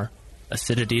bit more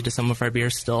acidity to some of our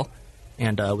beers still.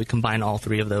 And we combine all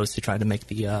three of those to try to make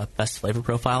the best flavor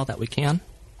profile that we can.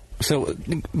 So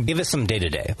give us some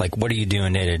day-to-day. Like, what are you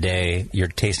doing day-to-day? You're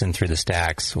tasting through the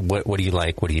stacks. What do you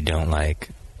like? What do you don't like?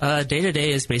 Day-to-day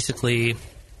is basically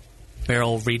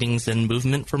barrel readings and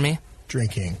movement for me.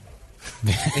 Drinking.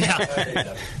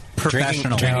 Yeah.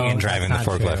 Professional. Drinking and driving the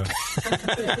forklift.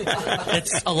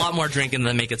 It's a lot more drinking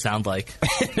than make it sound like.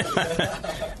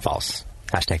 False.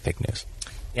 Hashtag fake news.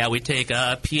 Yeah, we take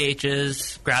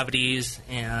pHs, gravities,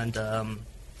 and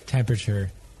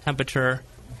temperature,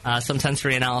 some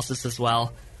sensory analysis as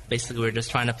well. Basically, we're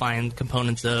just trying to find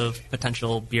components of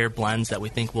potential beer blends that we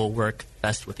think will work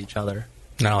best with each other.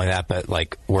 Not only that, but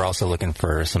like we're also looking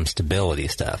for some stability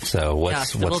stuff. So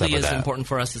what's up with stability is that? important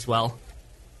for us as well.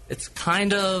 It's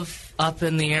kind of up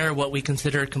in the air what we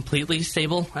consider completely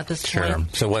stable at this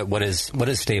point. So what is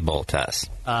stable to us?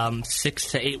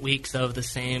 6 to 8 weeks of the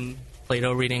same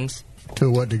Plato readings.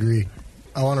 To what degree?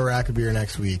 I want a rack of beer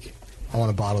next week. I want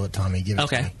to bottle it, Tommy. Give it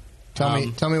to me.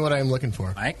 Tell me what I'm looking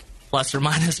for. Mike? Plus or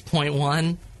minus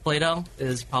 0.1 Plato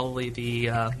is probably the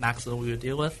max that we would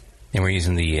deal with. And we're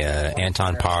using the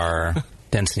Anton Par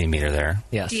density meter there.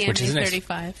 Yes. DMA Which is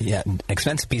 35.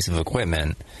 expensive piece of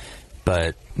equipment.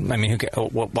 But, I mean,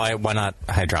 why not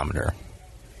hydrometer?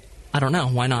 I don't know.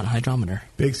 Why not hydrometer?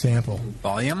 Big sample.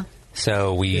 Volume?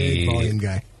 So Big volume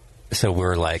guy. So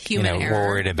we're like, Human we're error.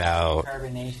 worried about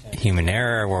human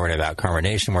error, we're worried about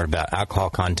carbonation, we're worried about alcohol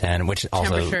content, which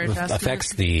also Temperature adjustment.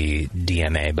 affects the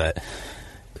DMA. But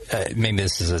maybe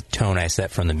this is a tone I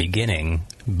set from the beginning,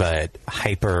 but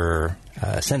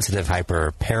hyper-sensitive,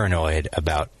 hyper-paranoid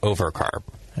about overcarb.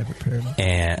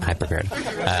 Hyperparanoid.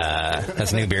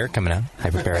 That's a new beer coming out,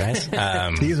 Hyper Paradise.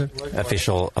 Teaser.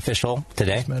 Official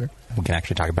today. We can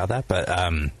actually talk about that. But,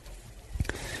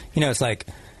 it's like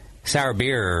sour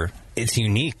beer, it's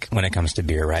unique when it comes to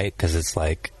beer, right? Because it's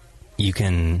like you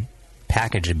can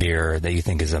package a beer that you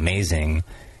think is amazing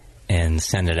and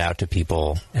send it out to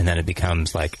people, and then it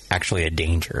becomes like actually a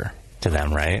danger to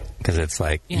them, right? Because it's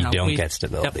like you don't get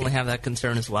stability. Definitely have that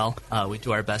concern as well. We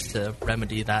do our best to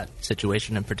remedy that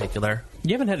situation in particular.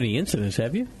 You haven't had any incidents,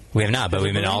 have you? We have not, but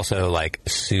we've been also like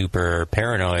super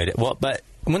paranoid. Well, but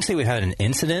I wouldn't say we've had an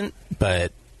incident,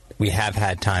 but we have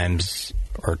had time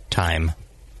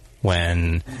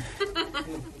when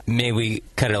maybe we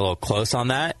cut it a little close on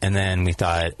that, and then we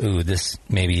thought, ooh, this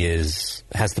maybe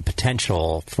has the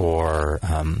potential for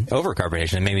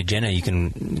overcarbonation. And maybe Jenna, you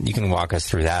can walk us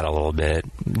through that a little bit,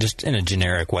 just in a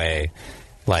generic way.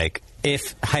 Like,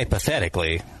 if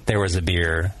hypothetically there was a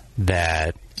beer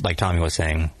that, like Tommy was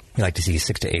saying, we like to see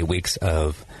 6 to 8 weeks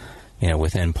of,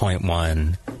 within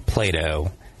 0.1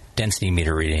 Plato, density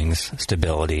meter readings,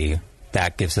 stability.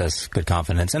 That gives us good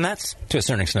confidence, and that's to a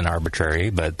certain extent arbitrary,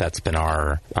 but that's been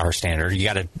our standard. You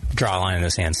got to draw a line in the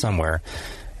sand somewhere.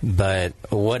 But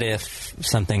what if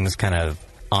something's kind of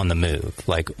on the move?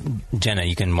 Like, Jenna,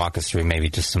 you can walk us through maybe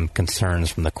just some concerns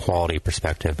from the quality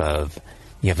perspective of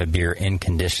you have a beer in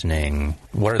conditioning.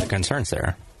 What are the concerns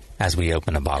there as we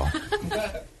open a bottle?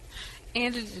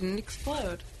 And it didn't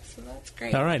explode, so that's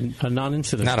great. All right, a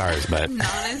non-incident. Not ours, but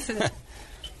non-incident.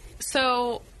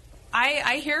 So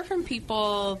I hear from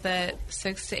people that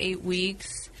 6 to 8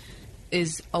 weeks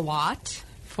is a lot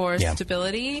for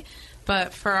stability,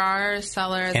 but for our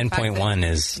cellar... And 0.1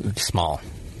 is small.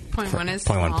 0.1 is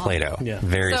small. 0.1 Plato. Yeah.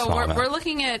 Very so small. So we're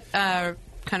looking at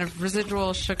kind of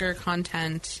residual sugar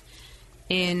content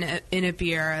in a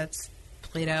beer. It's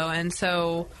Plato. And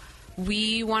so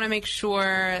we want to make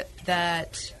sure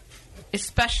that,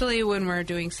 especially when we're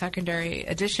doing secondary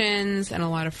additions and a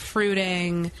lot of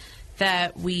fruiting,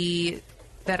 that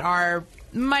our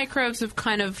microbes have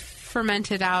kind of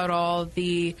fermented out all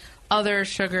the other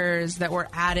sugars that we're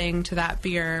adding to that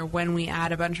beer when we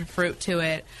add a bunch of fruit to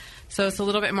it. So it's a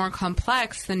little bit more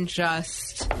complex than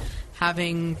just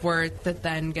having wort that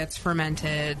then gets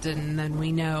fermented, and then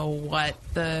we know what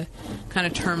the kind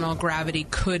of terminal gravity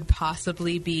could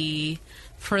possibly be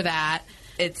for that.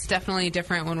 It's definitely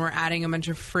different when we're adding a bunch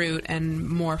of fruit and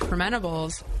more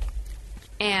fermentables.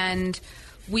 And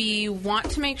we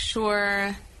want to make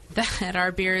sure that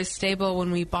our beer is stable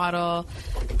when we bottle.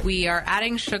 We are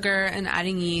adding sugar and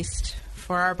adding yeast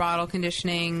for our bottle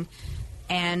conditioning.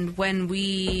 And when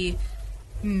we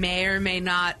may or may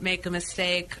not make a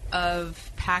mistake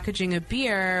of packaging a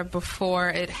beer before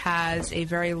it has a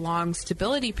very long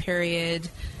stability period,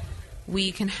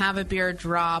 we can have a beer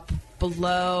drop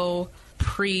below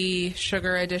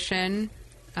pre-sugar addition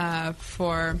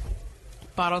for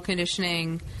bottle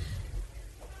conditioning,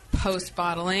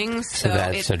 post-bottling.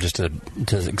 So just to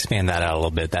expand that out a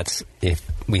little bit, that's if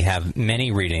we have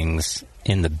many readings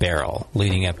in the barrel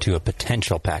leading up to a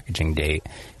potential packaging date,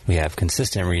 we have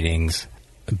consistent readings,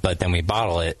 but then we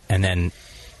bottle it, and then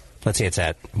let's say it's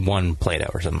at 1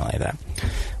 Plato or something like that.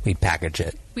 We package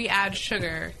it. We add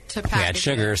sugar to package We add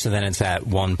sugar, so then it's at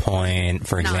 1 point,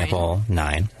 for example,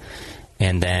 9.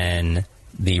 And then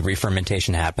the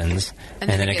re-fermentation happens, and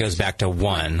then it goes back to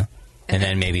 1, and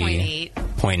then maybe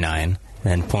 0.9, and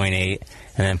then 0.8,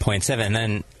 and then 0.7,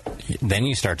 and then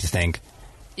you start to think,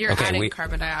 you're adding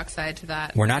carbon dioxide to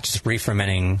that. We're not just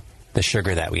re-fermenting the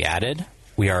sugar that we added,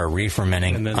 we are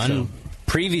re-fermenting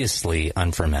previously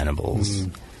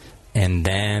unfermentables, and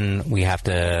then we have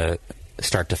to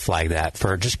start to flag that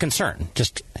for just concern.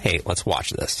 Just, hey, let's watch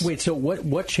this. Wait, so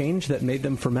what changed that made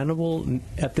them fermentable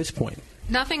at this point?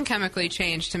 Nothing chemically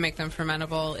changed to make them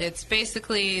fermentable. It's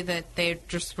basically that they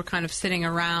just were kind of sitting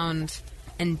around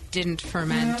and didn't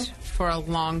ferment for a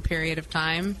long period of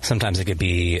time. Sometimes it could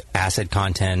be acid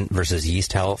content versus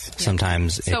yeast health. Yeah.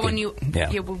 Sometimes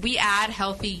we add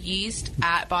healthy yeast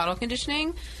at bottle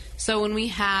conditioning, So when we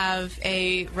have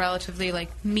a relatively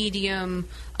medium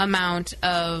amount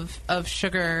of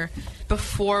sugar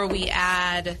before we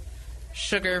add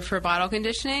sugar for bottle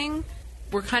conditioning,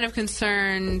 we're kind of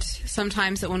concerned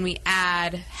sometimes that when we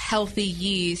add healthy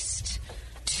yeast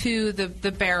to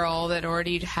the barrel that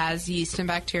already has yeast and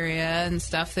bacteria and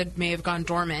stuff that may have gone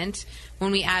dormant,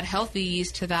 when we add healthy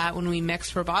yeast to that, when we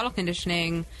mix for bottle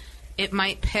conditioning, it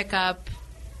might pick up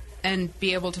and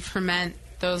be able to ferment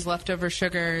those leftover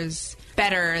sugars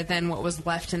better than what was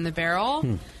left in the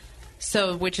barrel.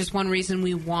 So, which is one reason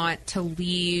we want to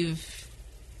leave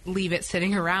it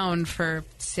sitting around for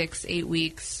 6-8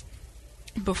 weeks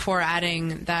before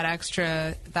adding that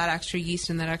extra yeast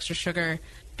and that extra sugar,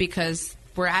 because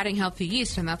we're adding healthy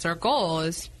yeast, and that's our goal,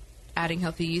 is adding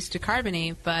healthy yeast to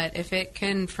carbonate. But if it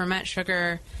can ferment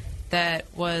sugar that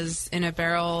was in a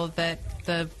barrel that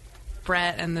the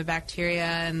Brett and the bacteria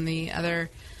and the other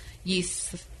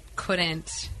yeasts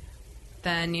couldn't,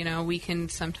 then, we can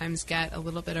sometimes get a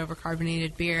little bit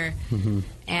overcarbonated beer.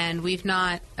 And we've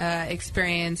not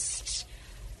experienced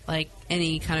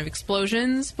any kind of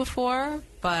explosions before,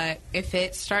 but if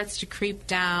it starts to creep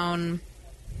down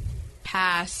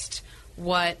past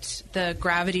what the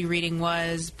gravity reading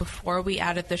was before we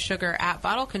added the sugar at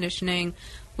bottle conditioning,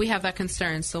 we have that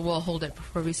concern. So we'll hold it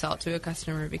before we sell it to a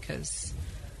customer, because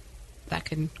that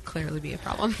can clearly be a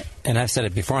problem. And I've said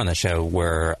it before on the show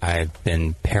where I've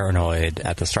been paranoid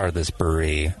at the start of this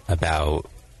brewery about,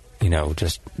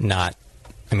 just not...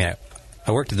 I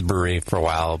worked at the brewery for a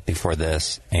while before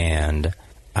this, and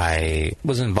I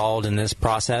was involved in this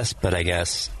process, but I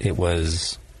guess it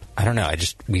was... I don't know.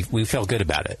 We felt good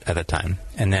about it at the time.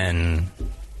 And then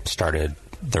started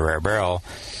the Rare Barrel,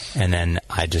 and then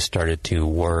I just started to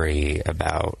worry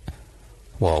about,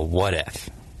 well, what if?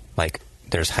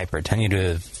 There's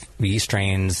hyperattenuative yeast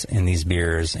strains in these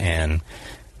beers, and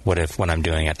what if what I'm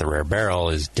doing at the Rare Barrel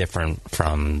is different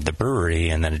from the brewery,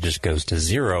 and then it just goes to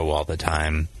zero all the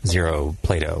time, zero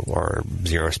Plato or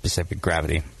zero specific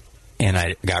gravity? And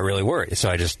I got really worried, so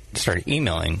I just started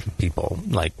emailing people,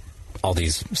 all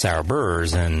these sour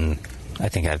brewers, and I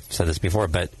think I've said this before,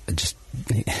 but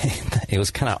it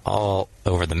was kind of all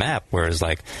over the map, whereas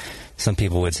some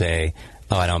people would say,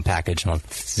 oh, I don't package on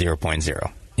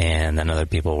 0.0. And then other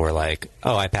people were like,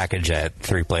 oh, I package at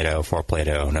 3 Plato, 4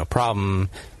 Plato, no problem.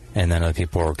 And then other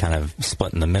people were kind of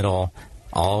split in the middle.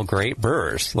 All great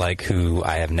brewers, who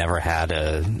I have never had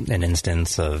an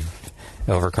instance of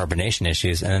overcarbonation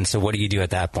issues. And so what do you do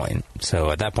at that point? So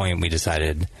at that point, we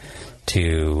decided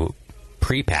to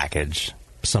pre-package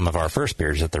some of our first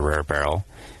beers at the Rare Barrel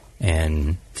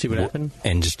and see what happened,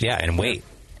 and wait.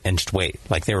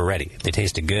 They were ready. They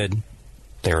tasted good.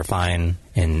 They were fine,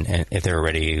 and if they were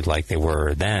ready like they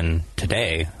were then,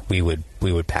 today, we would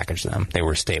package them. They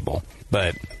were stable.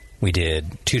 But we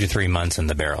did 2 to 3 months in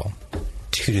the barrel,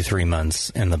 2 to 3 months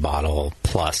in the bottle,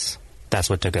 plus. That's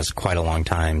what took us quite a long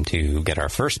time to get our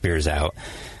first beers out.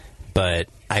 But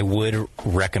I would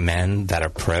recommend that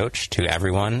approach to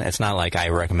everyone. It's not like I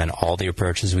recommend all the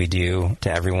approaches we do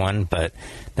to everyone, but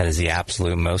that is the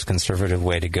absolute most conservative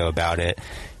way to go about it.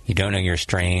 You don't know your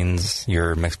strains,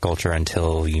 your mixed culture,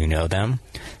 until you know them.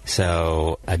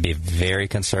 So I'd be very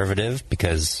conservative,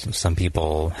 because some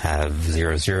people have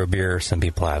 0.0 beer, some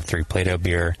people have 3 Plato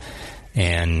beer,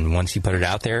 and once you put it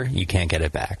out there, you can't get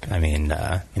it back.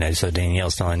 So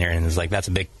Danielle's still in here, and it's that's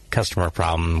a big customer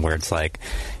problem, where it's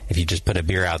if you just put a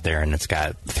beer out there and it's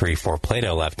got 3-4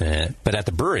 Plato left in it. But at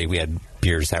the brewery, we had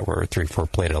beers that were 3-4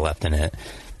 Plato left in it.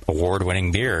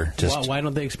 Award-winning beer. Why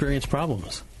don't they experience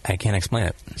problems? I can't explain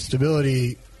it.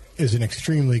 Stability is an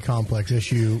extremely complex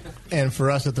issue, and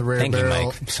for us at the Rare Thank Barrel...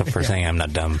 Thank you, Mike, for saying I'm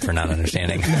not dumb for not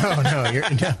understanding. No.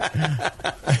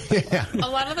 A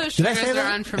lot of those sugars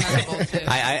are unfermentable, too.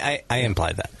 I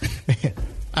implied that.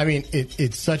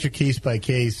 It's such a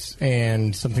case-by-case,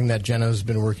 and something that Jenna's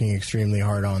been working extremely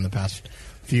hard on the past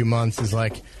few months is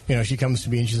she comes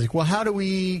to me and she's like, well,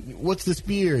 what's this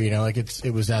beer?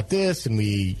 It was at this, and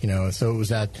so it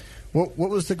was at... What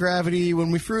was the gravity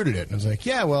when we fruited it? And I was like,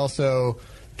 yeah, well, so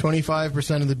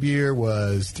 25% of the beer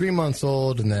was 3 months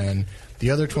old, and then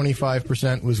the other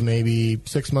 25% was maybe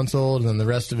 6 months old, and then the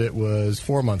rest of it was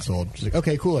 4 months old. She's like,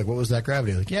 okay, cool. What was that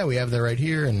gravity? Like, yeah, we have that right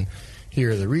here, and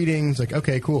here are the readings. Like,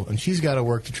 okay, cool. And she's got to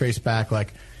work to trace back,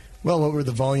 well, what were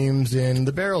the volumes in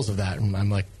the barrels of that? And I'm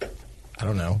like, I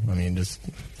don't know. Just...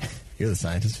 You're the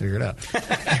scientist, figure it out.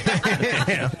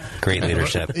 Great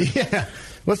leadership. Yeah.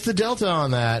 What's the delta on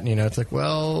that?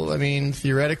 It's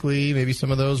theoretically, maybe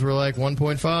some of those were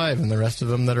 1.5, and the rest of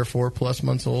them that are 4+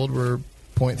 months old were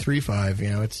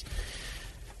 0.35.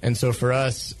 And so for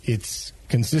us, it's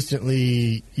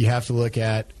consistently, you have to look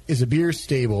at, is a beer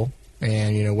stable?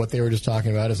 And, you know, what they were just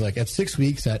talking about is like at 6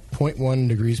 weeks at 0.1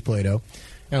 degrees Plato.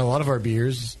 And a lot of our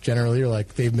beers generally are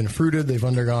like they've been fruited, they've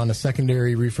undergone a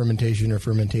secondary re-fermentation or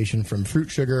fermentation from fruit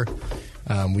sugar.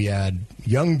 We add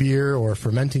young beer or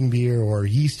fermenting beer or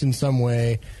yeast in some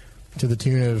way to the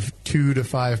tune of 2 to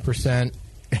 5%.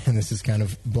 And this is kind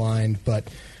of blind, but,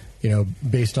 you know,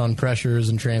 based on pressures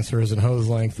and transfers and hose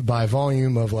length by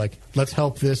volume of like, let's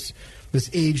help this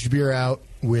aged beer out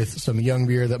with some young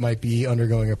beer that might be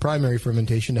undergoing a primary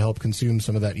fermentation to help consume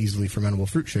some of that easily fermentable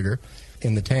fruit sugar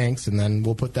in the tanks, and then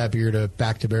we'll put that beer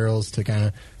back to barrels to kind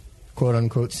of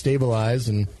quote-unquote stabilize.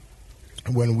 And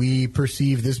when we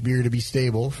perceive this beer to be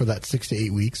stable for that 6 to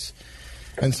 8 weeks,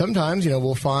 and sometimes, you know,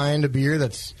 we'll find a beer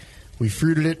we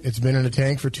fruited it, it's been in a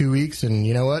tank for 2 weeks, and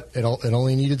you know what? It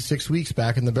only needed 6 weeks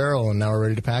back in the barrel, and now we're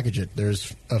ready to package it.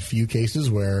 There's a few cases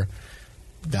where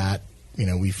that, you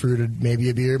know, we fruited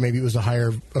maybe a beer, maybe it was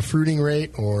a fruiting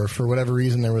rate, or for whatever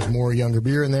reason there was more younger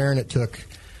beer in there, and it took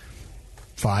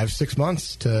 5-6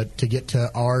 months to get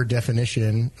to our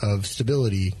definition of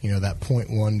stability, you know, that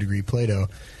 0.1 degree Plato.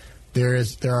 There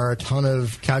are a ton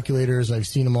of calculators, I've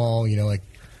seen them all, you know, like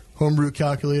homebrew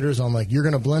calculators on like, you're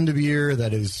going to blend a beer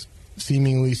that is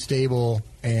seemingly stable,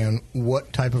 and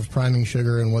what type of priming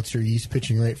sugar and what's your yeast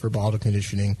pitching rate for bottle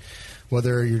conditioning.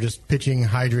 Whether you're just pitching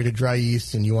hydrated dry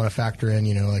yeast and you want to factor in,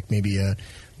 you know, like maybe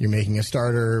you're making a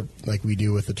starter like we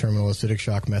do with the terminal acidic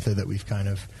shock method that we've kind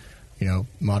of, you know,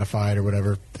 modified or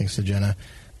whatever, thanks to Jenna.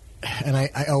 And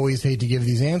I always hate to give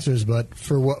these answers, but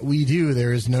for what we do,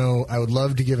 there is no, I would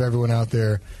love to give everyone out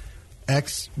there,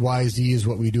 X, Y, Z is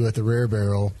what we do at the Rare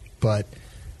Barrel, but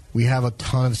we have a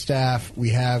ton of staff. We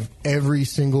have every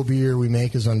single beer we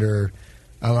make is under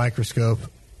a microscope,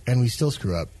 and we still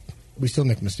screw up. We still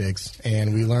make mistakes,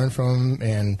 and we learn from them,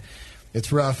 and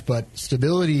it's rough, but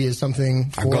stability is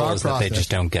something for our goal our is process. that they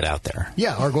just don't get out there.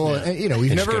 Yeah, our goal, and, you know, we've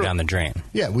they never just go down the drain.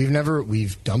 Yeah,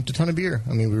 we've dumped a ton of beer.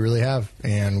 I mean, we really have,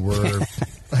 and we're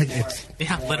like, it's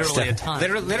literally a ton.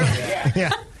 Literally,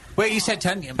 yeah. Wait, you said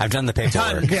ton? I've done the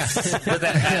paperwork. Yeah.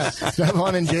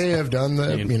 Stefan and Jay have done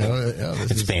the, you know.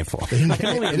 It's painful. I can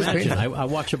only imagine. I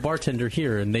watch a bartender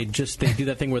here, and they do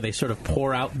that thing where they sort of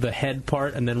pour out the head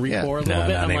part and then re-pour a little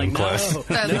bit. I'm like, close. no.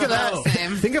 Think of that.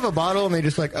 Think of a bottle, and they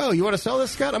just like, oh, you want to sell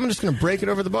this, Scott? I'm just going to break it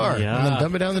over the bar and then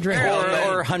dump it down the drain.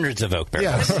 Or hundreds of oak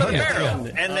barrels. Barrel.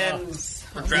 And then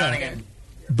we're drowning it.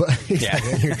 But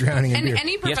you're drowning in beer.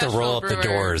 Any you have to roll up the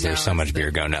doors. There's so much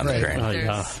beer going down the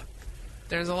drain.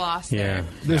 There's a loss there.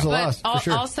 There's a loss, for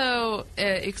sure. Also,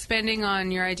 expanding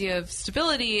on your idea of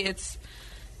stability, it's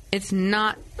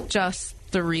not just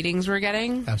the readings we're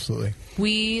getting. Absolutely.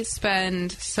 We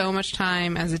spend so much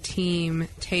time as a team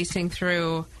tasting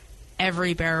through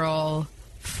every barrel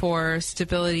for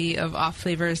stability of off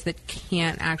flavors that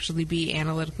can't actually be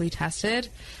analytically tested,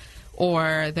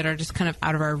 or that are just kind of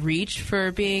out of our reach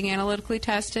for being analytically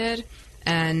tested.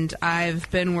 And I've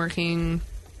been working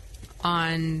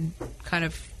on kind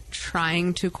of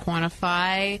trying to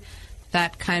quantify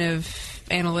that kind of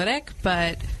analytic,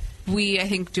 but we, I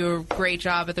think, do a great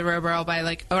job at the Rare Barrel by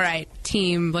like, all right,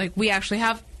 team, like we actually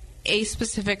have a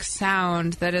specific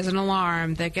sound that is an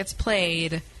alarm that gets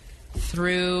played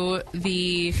through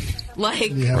the we're about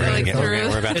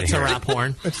to it's hear a rap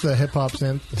horn. It's the hip hop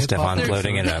sound. Stefan's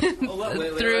loading it up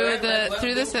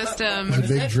through the system. He's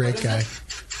a big Drake guy.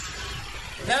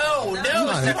 No,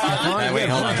 Stefan. Wait,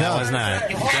 hold on. That was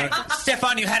not.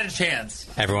 Stefan, you had a chance.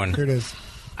 Everyone. Here it is.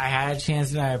 I had a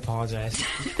chance and I apologize.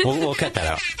 We'll cut that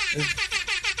out.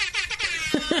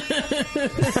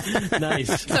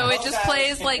 Nice. So it just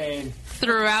plays like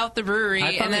throughout the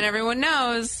brewery, and then everyone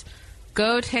knows,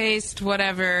 go taste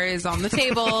whatever is on the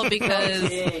table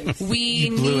because we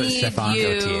need you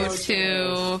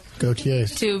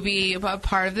to be a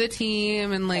part of the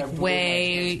team and like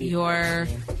weigh your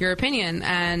opinion.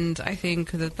 And I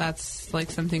think that that's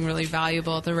like something really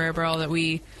valuable at the Rare Barrel that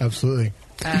we absolutely.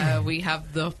 We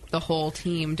have the whole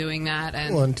team doing that.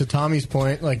 And well, and to Tommy's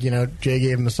point, like, you know, Jay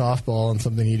gave him a softball, and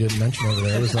something he didn't mention over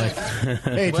there was like,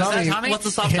 hey, Tommy, what's the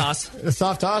soft toss? The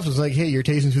soft toss was like, hey, you're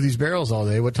tasting through these barrels all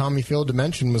day. What Tommy failed to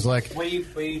mention was like, what do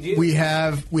you do? we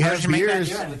have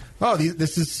beers. Oh,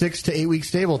 this is 6 to 8 weeks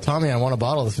stable. Tommy, I want a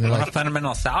bottle of this. And you're like, a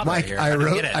fundamental sound. Mike, here. I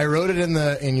wrote it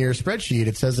in your spreadsheet.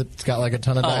 It says it's got like a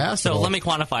ton of diacetyl. So let me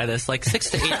quantify this. Like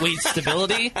 6 to 8 weeks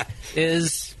stability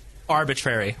is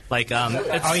arbitrary. Like,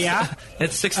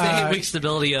 it's 6 to 8 weeks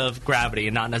stability of gravity,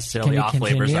 and not necessarily off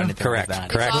flavors or anything like that.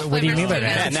 Correct. What do you mean by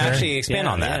that? And actually expand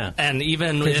on that. And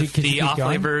even if the off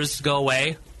flavors go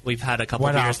away, we've had a couple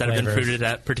of beers that have been fruited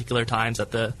at particular times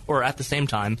at the same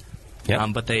time. Yep.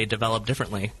 but they develop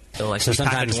differently. So, like, so we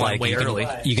sometimes package one like way early.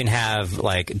 you can have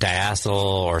like diacetyl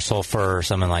or sulfur or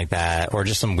something like that, or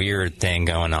just some weird thing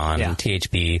going on,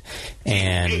 THP,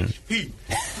 and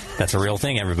that's a real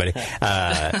thing, everybody.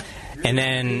 And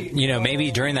then,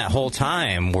 maybe during that whole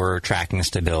time we're tracking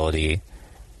stability,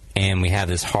 and we have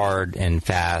this hard and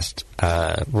fast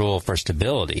rule for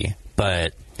stability.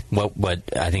 But what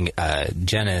I think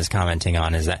Jenna is commenting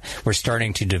on is that we're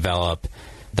starting to develop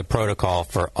the protocol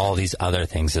for all these other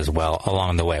things as well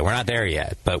along the way. We're not there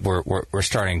yet, but we're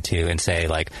starting to, and say,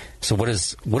 like, so what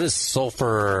does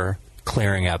sulfur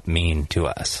clearing up mean to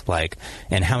us? Like,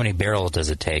 and how many barrels does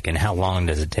it take, and how long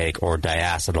does it take, or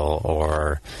diacetyl,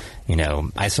 or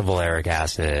isovaleric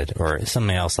acid, or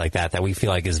something else like that we feel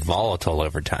like is volatile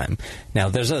over time. Now,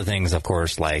 there's other things, of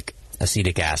course, like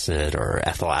acetic acid or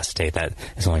ethyl acetate that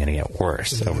is only going to get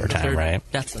worse over time,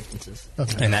 right? Death sentences.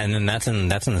 And then that's in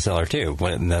the cellar too.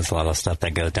 That's a lot of stuff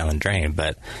that goes down the drain.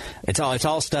 But it's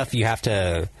all stuff you have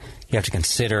to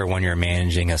consider when you're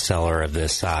managing a cellar of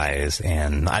this size.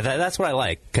 And that's what I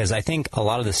like, because I think a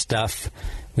lot of the stuff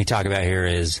we talk about here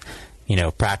is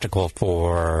practical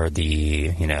for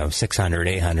the 600,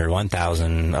 800,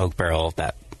 1,000 oak barrel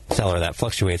that cellar that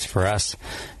fluctuates for us.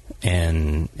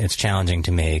 And it's challenging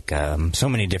to make so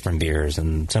many different beers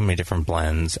and so many different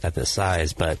blends at this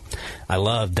size. But I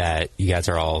love that you guys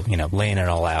are all, laying it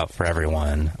all out for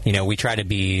everyone. We try to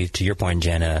be, to your point,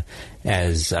 Jenna,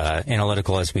 as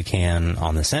analytical as we can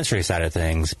on the sensory side of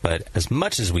things. But as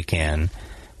much as we can,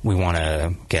 we want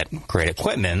to get great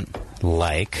equipment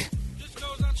like...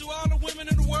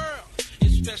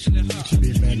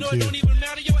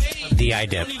 The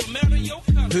iDip.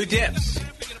 Who dips?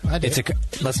 It's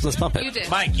let's bump it. You dip.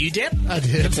 Mike, you dip? I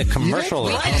did. It's a commercial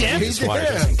We dip. water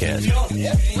testing kit.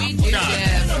 We do dip.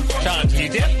 Sean, do you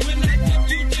dip?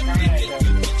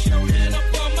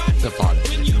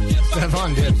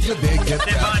 Stefan dips. He's a big dip.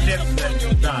 Stefan dips.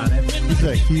 He's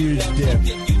a huge dip.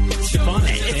 Stefan,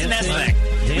 It's Nestle.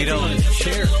 We don't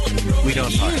share. We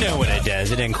don't talk. You know what it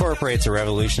does. It incorporates a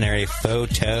revolutionary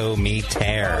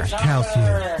photometer,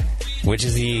 Calcium. which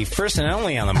is the first and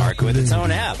only on the market with its own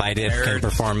app. iDip can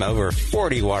perform over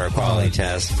 40 water quality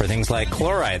tests for things like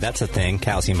chloride, that's a thing,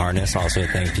 calcium hardness, also a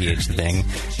thing, pH a thing,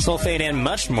 sulfate, and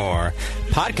much more.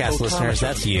 Podcast listeners,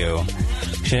 that's you.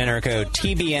 Should enter code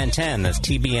TBN10, that's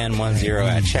TBN10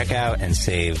 at checkout, and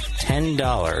save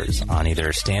 $10 on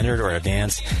either standard or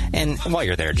advanced. And while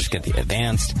you're there, just get the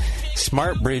advanced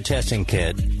Smart Brew Testing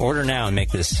Kit. Order now and make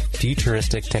this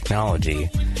futuristic technology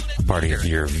a part of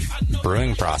your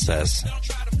brewing process.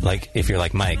 Like if you're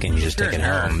like Mike and you just take it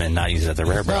home and not use it at the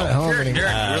rare brew.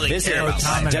 Visit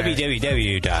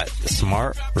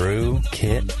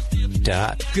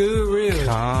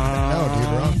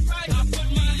www.smartbrewkit.guru.com.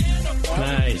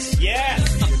 Nice.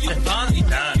 Yes.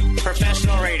 Done.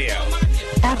 Professional radio.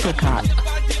 Apricot.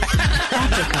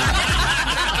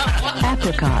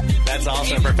 Apricot. That's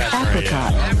also professional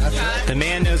Apricot. radio. The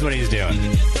man knows what he's doing.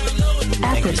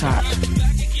 Apricot.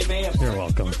 You're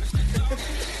welcome.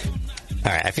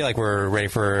 All right, I feel like we're ready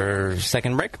for a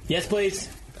second break. Yes, please.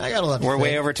 I got a lot. We're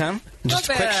way over time. Just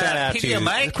a quick shout out to You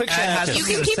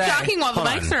can keep talking while the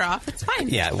mics are off. It's fine.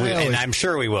 Yeah, and I'm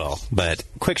sure we will. But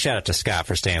quick shout out to Scott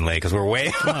for staying late because we're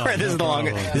way over. This is the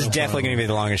longest. This is definitely going to be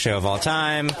the longest show of all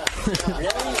time.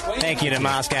 Thank you to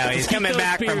Moscow. He's coming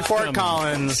back from Fort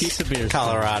Collins,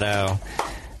 Colorado.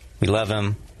 We love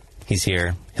him. He's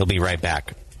here. He'll be right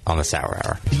back on the Sour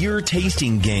Hour. Beer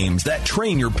tasting games that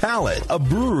train your palate, a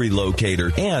brewery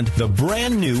locator, and the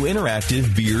brand new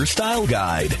interactive beer style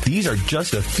guide. These are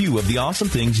just a few of the awesome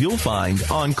things you'll find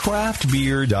on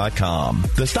craftbeer.com.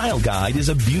 The style guide is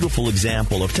a beautiful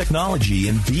example of technology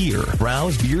in beer.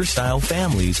 Browse beer style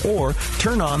families or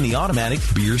turn on the automatic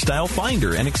beer style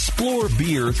finder and explore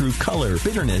beer through color,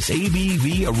 bitterness,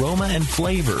 ABV, aroma, and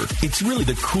flavor. It's really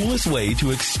the coolest way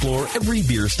to explore every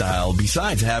beer style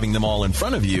besides having them all in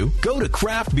front of you. Go to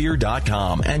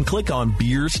craftbeer.com and click on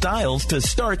beer styles to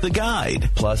start the guide.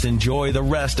 Plus, enjoy the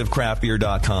rest of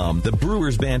craftbeer.com, the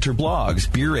Brewers Banter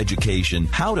blogs, beer education,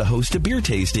 how to host a beer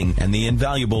tasting, and the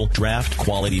invaluable draft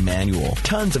quality manual.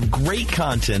 Tons of great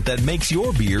content that makes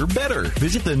your beer better.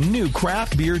 Visit the new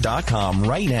craftbeer.com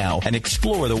right now and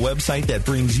explore the website that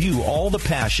brings you all the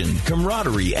passion,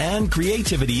 camaraderie, and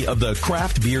creativity of the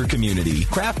craft beer community.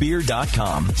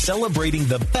 Craftbeer.com, celebrating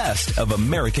the best of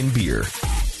American beer.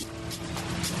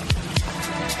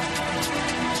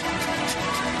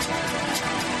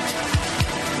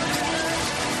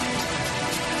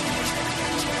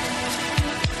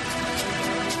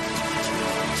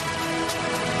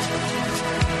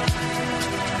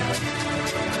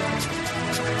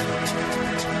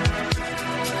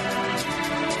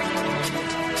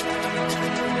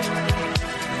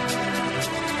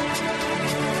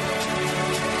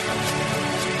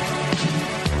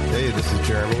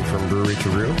 from brewery to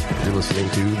brew. You're listening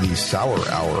to the Sour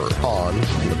Hour on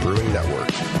the Brewing Network.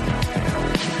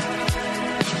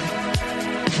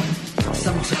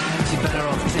 Sometimes you're better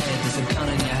off dead. There's a gun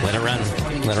in your hand. Let it run.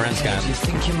 Let it run, Scott. You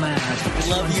think you're mad.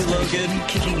 Love you, Logan.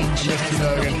 Kicking in chairs,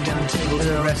 knocking down tables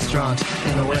at a restaurant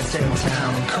in a West End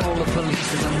town. Call the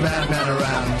police, there's a madman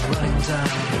around. Running down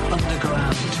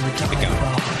underground to a dive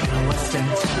bar in a West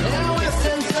End town. In a West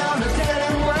End town, a dead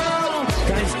end world.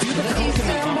 Guys, do the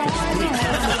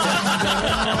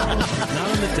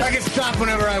I can stop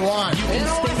whenever I want. You can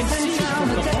stay in secret from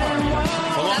the bar.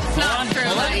 That's not true.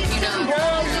 Like, you know.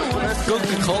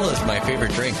 Coca-Cola's my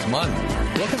favorite drink. Come on.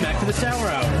 Welcome back to the Sour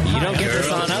Hour. You don't get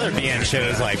this on other BN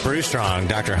shows like Brew Strong,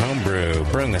 Dr. Homebrew,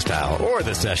 Brewing the Style, or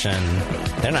The Session.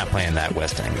 They're not playing that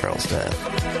West End girl stuff.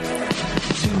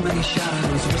 Too many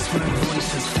shadows, whispering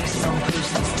voices, faces on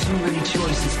posters, too many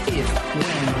choices. If,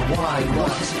 when, why,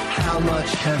 what, how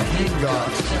much have you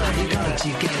got? Have you got it? Do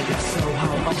you get it? If so,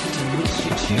 how often? Which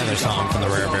you choose? Another song from the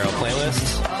Rare Barrel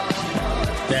playlist.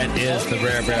 That is the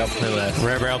Rare Barrel playlist.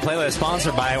 Rare Barrel playlist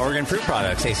sponsored by Oregon Fruit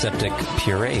Products. Aseptic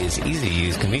purees, easy to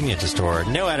use, convenient to store,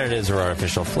 no additives or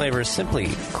artificial flavors, simply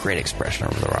great expression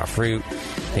of the raw fruit.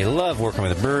 They love working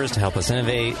with the brewers to help us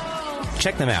innovate.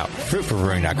 Check them out,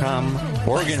 fruitforbrewing.com.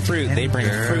 Oregon Fruit, they bring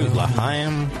fruit,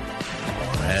 L'Chaim.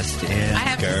 West End I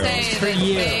have girls. to say that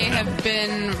they have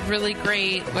been really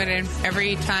great.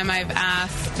 Every time I've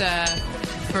asked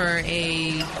for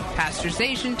a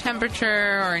pasteurization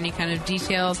temperature or any kind of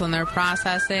details on their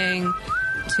processing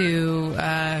to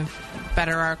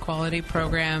better our quality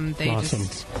program, they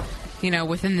just,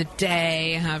 within the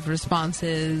day have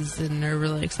responses and are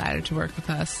really excited to work with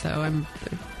us. So I'm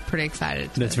pretty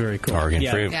excited. That's very cool. Oregon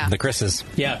Fruit. Yeah. The Chris's.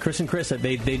 Yeah, Chris and Chris,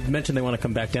 they mentioned they want to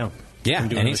come back down. Yeah,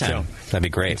 anytime. That'd be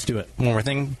great. Let's do it. One more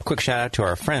thing. Quick shout out to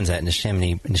our friends at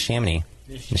Neshaminy.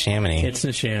 It's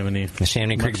Neshaminy.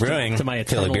 Neshaminy Creek Brewing, to my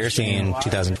Philly Beer Scene,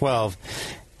 2012.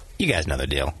 You guys know the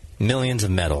deal. Millions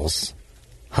of medals,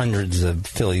 hundreds of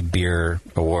Philly Beer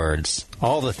Awards,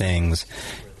 all the things.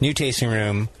 New tasting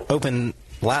room, open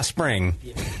last spring.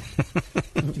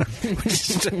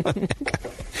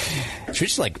 We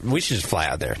should just fly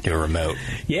out there, do a remote.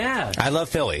 Yeah. I love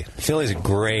Philly. Philly's a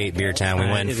great beer town. We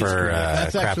went for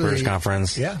Craft Brewers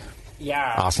Conference. Yeah.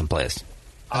 Awesome place.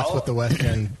 That's what the West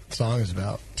End song is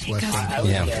about. West End.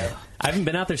 Yeah. I haven't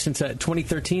been out there since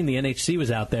 2013. The NHC was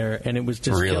out there, and it was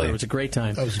just killer. It was a great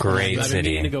time. It was great I've city.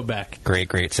 been meaning to go back.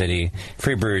 Great city.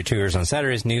 Free brewery tours on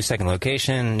Saturdays. New second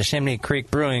location,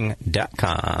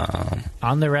 NeshaminyCreekBrewing.com.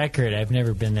 On the record, I've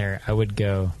never been there. I would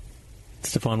go.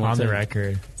 Stefan on the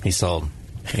record. He sold.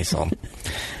 All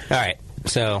right.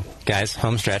 So, guys,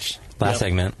 home stretch. Last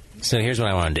segment. So here's what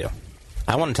I want to do.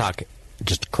 I want to talk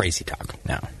just crazy talk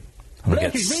now.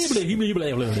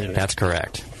 That's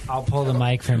correct. I'll pull the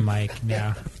mic from Mike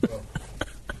now.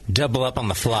 Double up on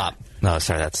the flop. No,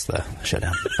 sorry, that's the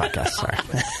Showdown podcast. Sorry.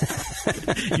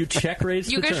 You check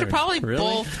raise. You guys should probably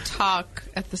both talk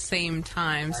at the same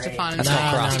time, Stefan. That's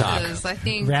called crosstalk. I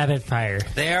think Rapid fire.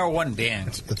 They are one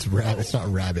band. It's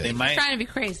not rabbit. They might trying to be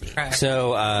crazy.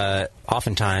 So,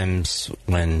 oftentimes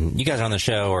when you guys are on the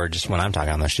show, or just when I'm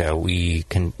talking on the show, we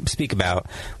can speak about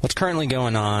what's currently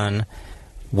going on,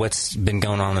 what's been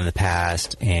going on in the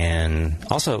past, and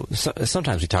also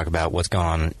sometimes we talk about what's going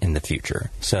on in the future.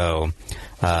 So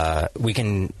we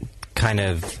can kind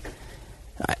of...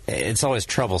 It's always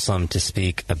troublesome to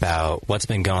speak about what's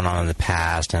been going on in the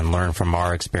past and learn from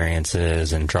our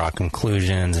experiences and draw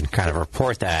conclusions and kind of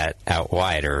report that out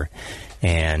wider.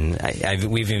 And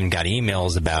we've even got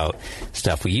emails about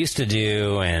stuff we used to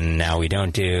do and now we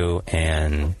don't do,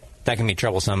 and that can be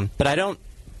troublesome. But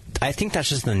I think that's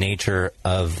just the nature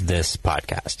of this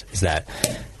podcast, is that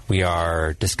we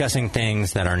are discussing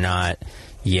things that are not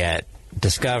yet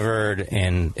discovered,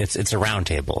 and it's a round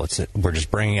table. We're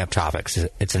just bringing up topics.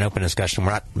 It's an open discussion.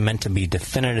 We're not meant to be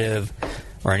definitive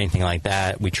or anything like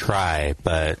that. We try,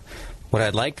 but what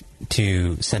I'd like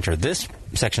to center this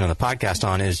section of the podcast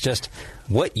on is just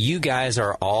what you guys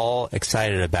are all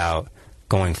excited about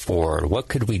going forward. What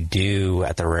could we do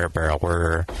at the Rare Barrel?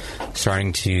 We're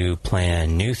starting to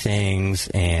plan new things,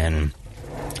 and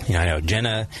I know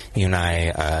Jenna, you and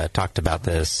I talked about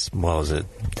this. What was it?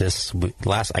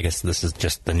 I guess this is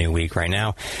just the new week right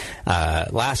now.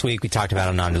 Last week we talked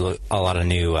about a lot of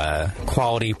new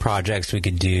quality projects we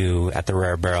could do at the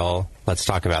Rare Barrel. Let's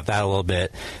talk about that a little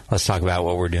bit. Let's talk about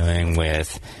what we're doing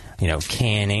with,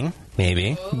 canning,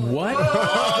 maybe. What?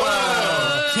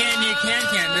 Can.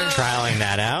 Trialing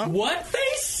that out. What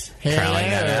face? Trialing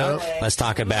that out. Let's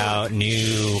talk about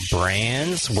new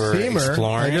brands we're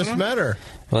exploring. I just met her.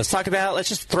 Let's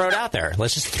just throw it out there.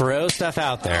 Let's just throw stuff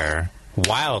out there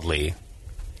wildly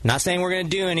Not saying we're going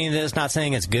to do any of this, not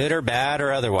saying it's good or bad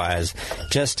or otherwise.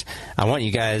 Just, I want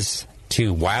you guys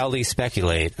to wildly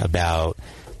speculate about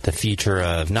the future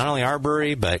of not only our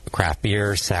brewery, but craft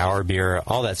beer, sour beer,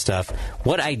 all that stuff.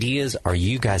 What ideas are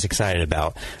you guys excited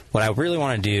about? What I really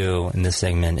want to do in this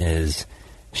segment is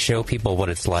show people what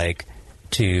it's like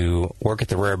to work at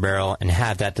the Rare Barrel and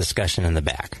have that discussion in the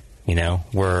back. You know,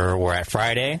 we're at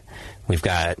Friday. We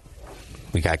got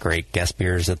great guest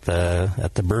beers at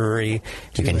the brewery.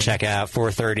 You can check out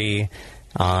 4:30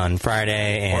 on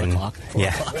Friday and 4 o'clock.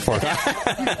 4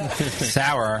 o'clock.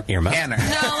 Sour earmuffs. No,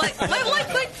 like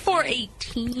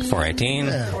 4:18.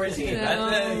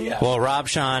 4:18. Well, Rob,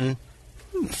 Sean,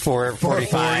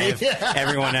 4:45.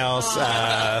 Everyone else,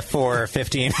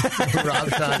 4:15. Rob,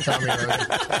 Sean, Tommy,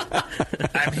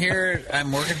 I'm here.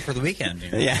 I'm working for the weekend.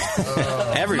 You know? Yeah.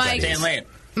 Everybody. Mike, Staying late.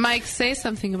 Mike, say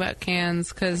something about cans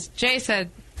because Jay said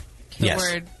the Yes.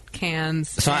 word cans.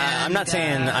 So I'm not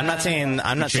saying.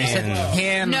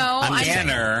 Can. No, I'm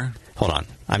canner. Hold on.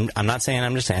 I'm not saying.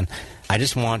 I'm just saying. I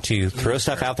just want to throw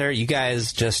stuff out there. You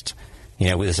guys just,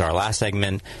 this is our last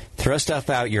segment. Throw stuff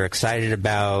out you're excited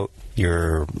about.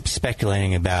 You're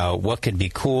speculating about what could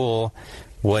be cool.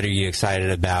 What are you excited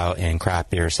about in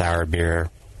craft beer, sour beer?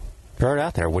 Throw it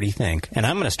out there. What do you think? And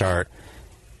I'm going to start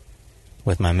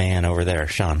with my man over there,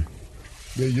 Sean.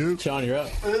 Yeah, you. Sean, you're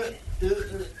up.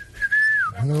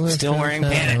 Still wearing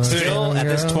pants. Still at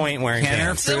this point wearing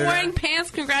pants. Still wearing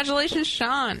pants. Congratulations,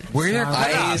 Sean. Where are your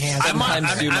cutoffs?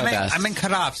 I'm in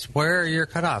cutoffs. Where are your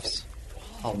cutoffs?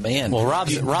 Oh man. Well, Rob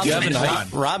is. I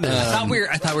thought we were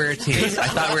a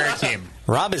team.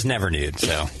 Rob is never nude,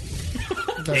 so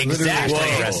exactly.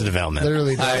 Arrested Development.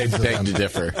 Literally, I beg to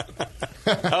differ.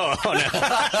 Oh no.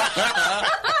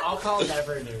 I'll call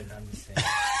never nude. I'm just saying.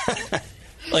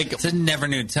 It's a never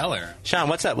nude teller. Sean,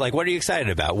 what's up? What are you excited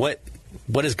about? What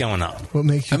is going on? What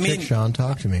makes you tick, Sean?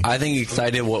 Talk to me. I think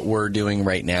excited what we're doing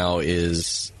right now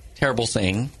is terrible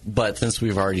saying, but since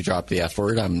we've already dropped the F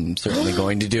word, I'm certainly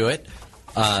going to do it.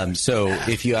 So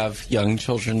if you have young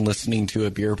children listening to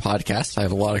a beer podcast, I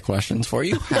have a lot of questions for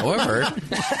you. However,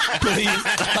 please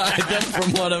hide them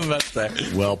from one of us there.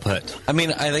 Well put. I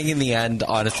mean, I think in the end,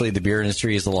 honestly, the beer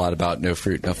industry is a lot about no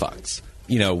fruit, no fucks.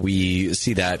 We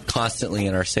see that constantly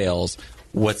in our sales.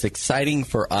 What's exciting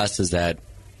for us is that,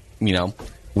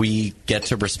 we get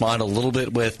to respond a little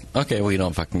bit with, okay, we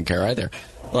don't fucking care either.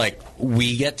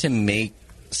 We get to make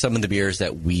some of the beers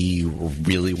that we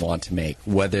really want to make,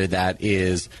 whether that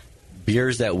is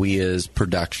beers that we as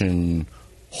production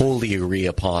wholly agree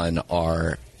upon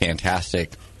are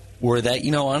fantastic, or that,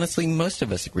 honestly, most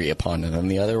of us agree upon, and then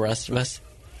the other rest of us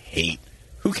hate.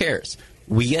 Who cares?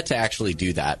 We get to actually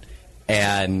do that.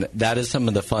 And that is some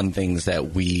of the fun things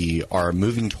that we are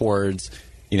moving towards.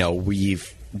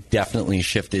 We've definitely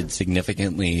shifted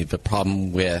significantly. The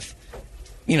problem with,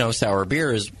 sour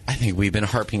beer is, I think we've been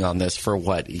harping on this for,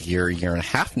 a year and a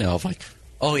half now of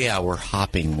oh, yeah, we're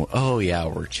hopping. Oh, yeah,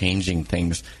 we're changing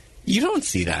things. You don't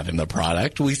see that in the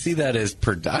product. We see that as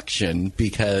production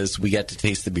because we get to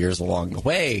taste the beers along the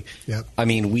way. Yep. I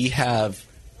mean, we have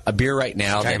a beer right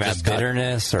now that just about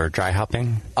bitterness or dry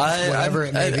hopping? Whatever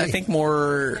it may be. I think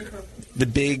more the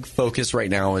big focus right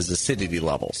now is acidity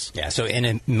levels. Yeah, so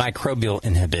in microbial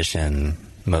inhibition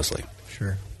mostly.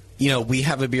 Sure. We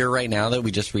have a beer right now that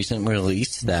we just recently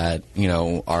released that,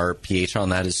 our pH on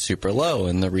that is super low.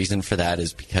 And the reason for that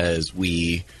is because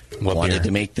we wanted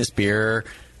to make this beer.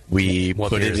 We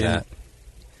put it in. That?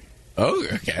 Oh,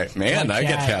 okay. Man, I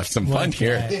get to have some fun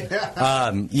here.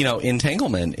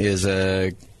 Entanglement is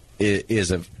a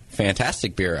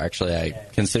fantastic beer. Actually, I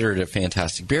consider it a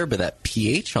fantastic beer, but that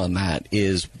pH on that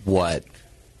is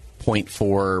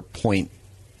 0.4,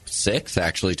 0.6,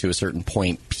 actually, to a certain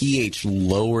point, pH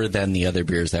lower than the other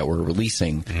beers that we're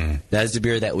releasing. That is a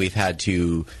beer that we've had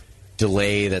to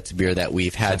delay. That's a beer that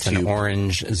we've had That's an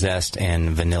orange zest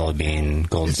and vanilla bean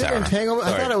golden sour. Entanglement?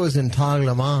 I thought it was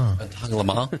entanglement.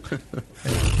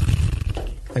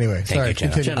 Anyway, sorry.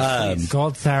 Continue.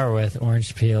 Gold sour with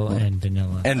orange peel and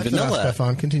vanilla. And vanilla.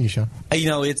 Stefan, continue, Sean.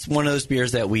 It's one of those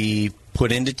beers that we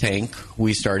put into tank,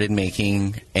 we started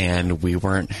making, and we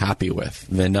weren't happy with.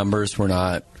 The numbers were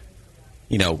not,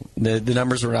 the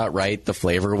numbers were not right. The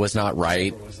flavor was not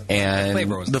right.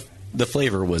 And the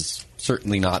flavor was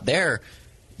certainly not there.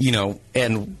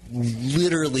 And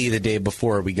literally the day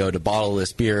before we go to bottle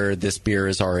this beer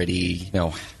is already,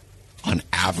 on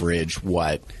average,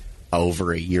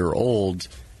 over a year old,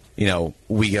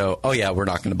 we go, oh yeah, we're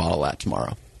not going to bottle that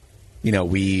tomorrow.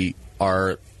 We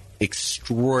are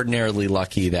extraordinarily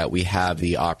lucky that we have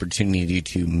the opportunity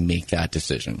to make that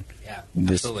decision. Yeah,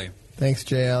 absolutely. Thanks,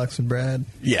 Jay, Alex, and Brad.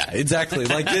 Yeah, exactly.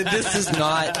 Like this is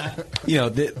not,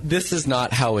 this is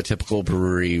not how a typical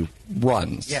brewery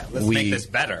runs. Yeah, let's make this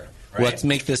better. Right? Let's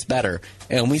make this better,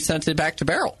 and we sent it back to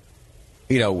barrel.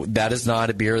 That is not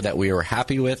a beer that we were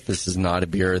happy with. This is not a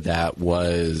beer that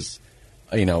was,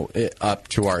 up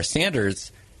to our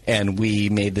standards. And we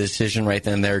made the decision right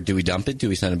then and there: do we dump it? Do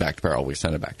we send it back to barrel? We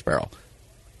sent it back to barrel,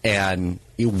 and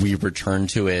we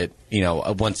returned to it.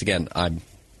 Once again, I'm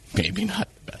maybe not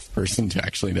the best person to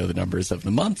actually know the numbers of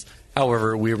the months.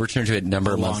 However, we returned to it a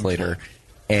number of months later,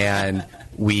 and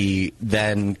we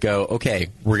then go, okay,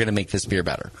 we're going to make this beer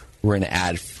better. We're going to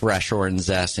add fresh orange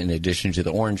zest in addition to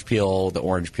the orange peel. The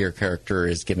orange peel character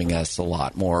is giving us a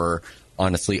lot more,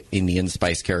 honestly, Indian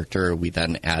spice character. We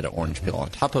then add orange peel on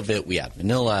top of it. We add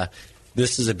vanilla.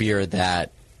 This is a beer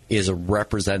that is a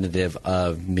representative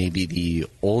of maybe the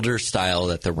older style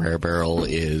that the Rare Barrel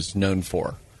is known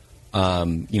for.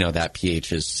 That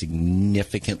pH is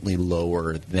significantly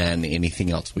lower than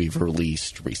anything else we've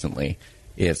released recently.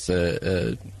 It's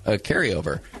a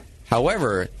carryover.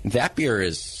 However, that beer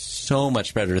is so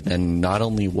much better than not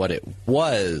only what it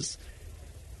was,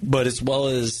 but as well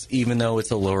as, even though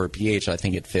it's a lower pH, I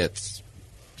think it fits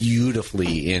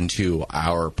beautifully into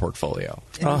our portfolio.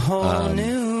 A whole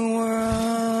new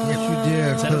world. Yes, you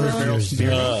did. Is that a Rare Barrel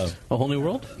beer? A whole new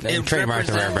world? Trademarked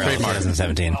the Rare Barrel in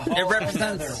 2017. It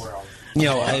represents...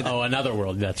 another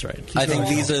world. That's right. I think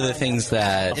these are the things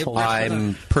that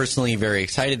I'm personally very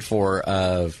excited for.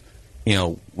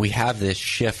 We have this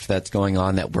shift that's going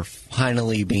on that we're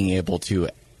finally being able to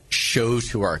show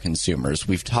to our consumers.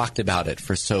 We've talked about it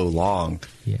for so long,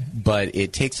 but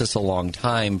it takes us a long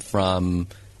time from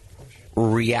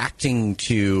reacting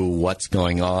to what's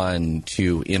going on,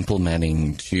 to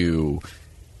implementing, to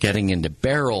getting into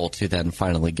barrel, to then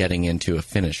finally getting into a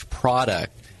finished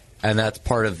product. And that's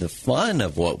part of the fun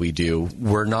of what we do.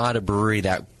 We're not a brewery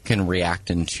that can react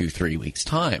in 2-3 weeks'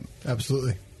 time.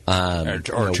 Absolutely. Or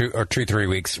 2-3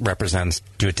 weeks represents,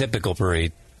 to a typical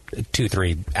brewery,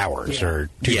 2-3 hours or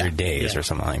 2-3 days or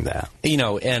something like that.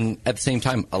 And at the same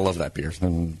time, I love that beer.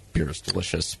 And beer is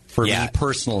delicious. For me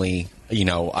personally,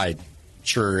 I'm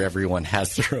sure everyone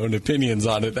has their own opinions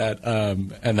on it.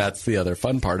 And that's the other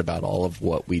fun part about all of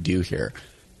what we do here.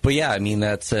 But yeah,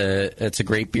 it's a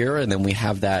great beer, and then we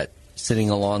have that sitting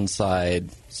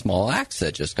alongside Small Axe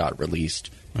that just got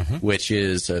released, which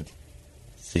is a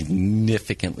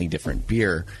significantly different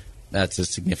beer. That's a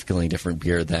significantly different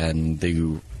beer than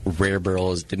the Rare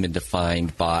Barrel has been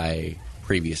defined by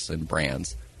previous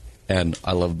brands. And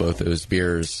I love both those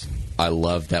beers. I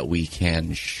love that we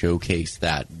can showcase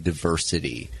that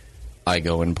diversity. I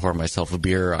go and pour myself a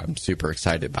beer. I'm super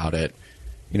excited about it.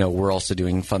 We're also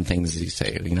doing fun things, as you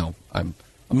say. I'm going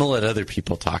to let other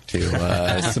people talk to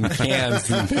some cans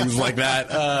and things like that.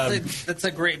 That's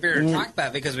a great beer to talk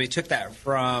about, because we took that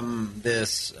from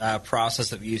this process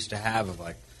that we used to have of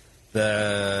like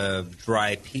the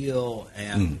dry peel,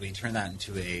 and we turned that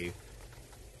into a,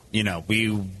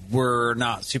 we were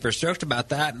not super stoked about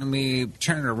that, and we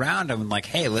turned it around and like,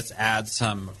 hey, let's add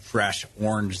some fresh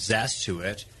orange zest to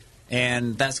it.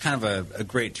 And that's kind of a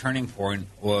great turning point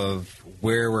of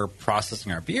where we're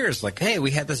processing our beers. Like, hey,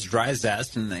 we had this dry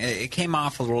zest, and it came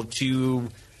off a little too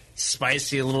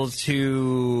spicy, a little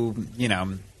too,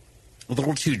 a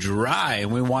little too dry,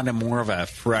 and we wanted more of a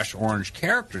fresh orange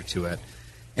character to it.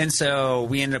 And so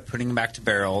we ended up putting it back to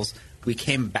barrels. We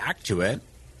came back to it,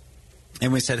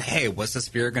 and we said, hey, what's this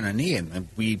beer going to need? And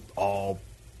we all,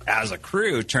 as a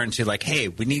crew, turned to like, hey,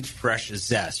 we need fresh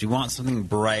zest. We want something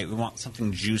bright. We want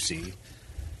something juicy.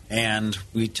 And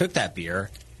we took that beer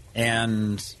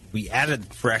and we added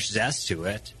fresh zest to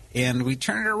it, and we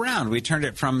turned it around. We turned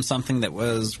it from something that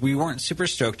we weren't super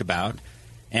stoked about,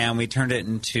 and we turned it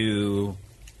into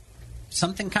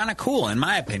something kind of cool, in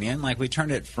my opinion. Like, we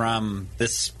turned it from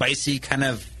this spicy kind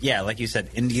of, like you said,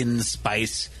 Indian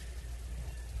spice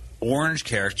orange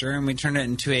character, and we turned it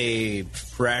into a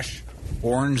fresh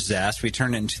orange zest. We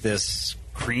turned it into this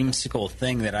creamsicle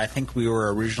thing that I think we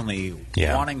were originally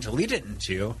wanting to lead it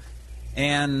into.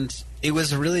 And it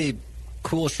was a really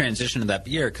cool transition to that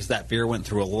beer, because that beer went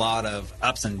through a lot of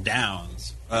ups and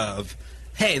downs of,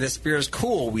 hey, this beer is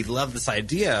cool, we love this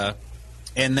idea.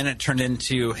 And then it turned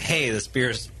into, hey, this beer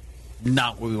is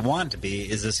not what we want it to be.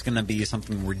 Is this going to be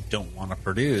something we don't want to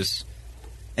produce?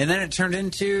 And then it turned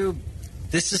into,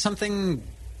 this is something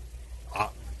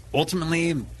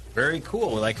ultimately very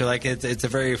cool. Like it's a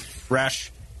very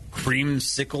fresh,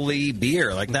 creamsicle-y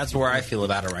beer. Like, that's where I feel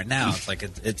about it right now. It's like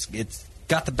it's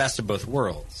got the best of both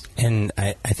worlds. And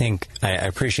I think I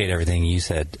appreciate everything you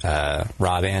said,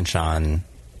 Rob and Sean.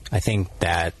 I think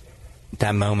that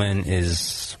moment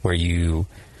is where you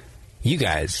you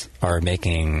guys are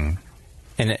making,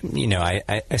 and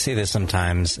I say this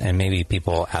sometimes, and maybe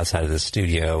people outside of the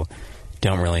studio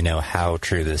don't really know how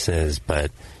true this is,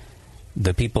 but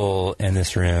the people in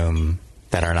this room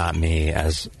that are not me,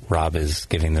 as Rob is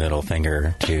giving the middle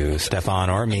finger to Stefan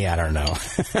or me, I don't know.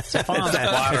 Stefan It's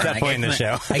that point in the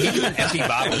show. I gave him an empty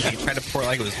bottle. He tried to pour it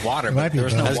like it was water, but there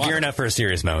was no I was water. gearing up for a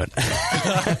serious moment.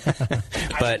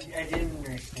 But I didn't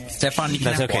understand. Stefan, you can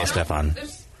that's have okay, water. Stefan.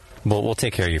 We'll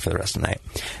take care of you for the rest of the night.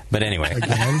 But anyway,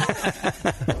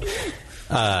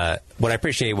 what I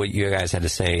appreciate what you guys had to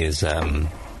say is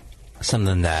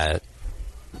something that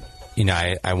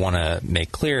I want to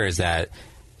make clear is that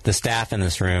the staff in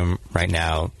this room right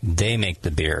now, they make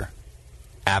the beer.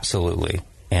 Absolutely.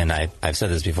 And I've said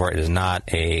this before, it is not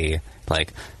a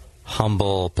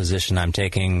humble position I'm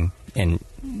taking, and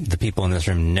the people in this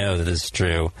room know that this is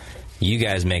true. You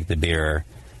guys make the beer,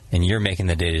 and you're making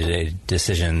the day-to-day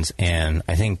decisions, and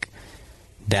I think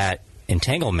that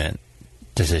entanglement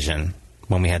decision,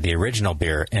 when we had the original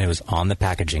beer, and it was on the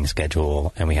packaging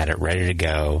schedule, and we had it ready to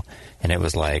go, and it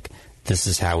was like, this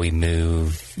is how we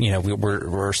move.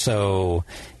 We're so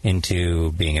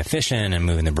into being efficient and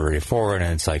moving the brewery forward,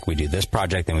 and it's like we do this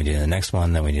project, then we do the next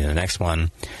one, then we do the next one.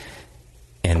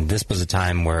 And this was a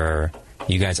time where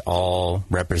you guys all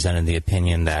represented the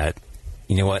opinion that,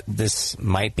 this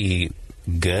might be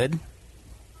good.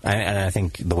 And I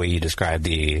think the way you described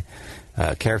the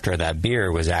character of that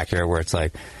beer was accurate, where it's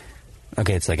like,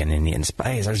 okay, it's like an Indian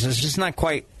spice. It's just not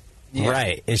quite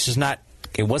right. It's just not,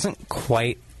 it wasn't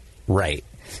quite right.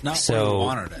 It's not so, where we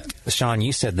wanted it. Sean,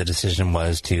 you said the decision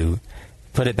was to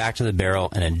put it back to the barrel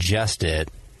and adjust it,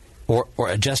 or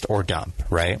adjust or dump,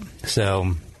 right?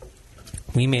 So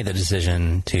we made the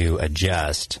decision to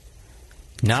adjust,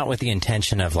 not with the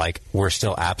intention of we're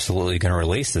still absolutely going to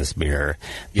release this beer,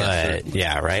 but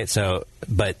right. So,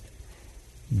 but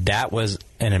that was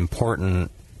an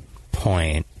important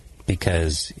point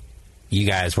because you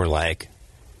guys were like,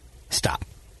 stop,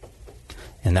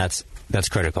 and that's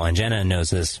critical. And Jenna knows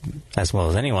this as well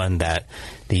as anyone, that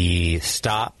the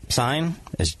stop sign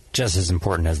is just as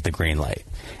important as the green light.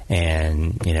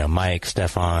 And, Mike,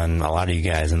 Stefan, a lot of you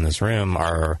guys in this room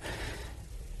are,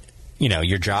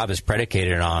 your job is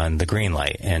predicated on the green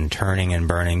light and turning and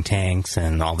burning tanks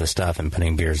and all this stuff and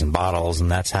putting beers in bottles.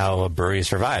 And that's how a brewery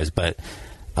survives. But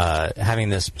having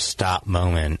this stop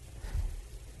moment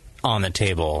on the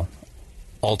table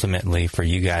ultimately for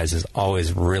you guys is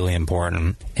always really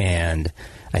important. And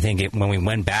I think when we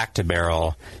went back to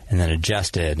barrel and then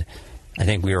adjusted, I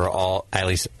think we were all, at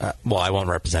least, I won't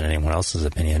represent anyone else's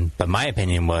opinion, but my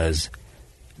opinion was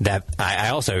that I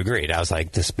also agreed. I was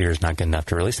like, this beer is not good enough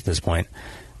to release at this point.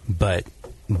 But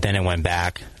then it went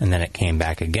back, and then it came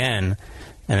back again,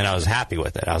 and then I was happy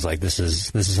with it. I was like, this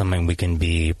is something we can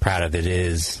be proud of. It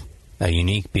is a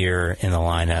unique beer in the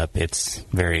lineup. It's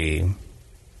very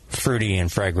fruity and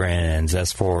fragrant and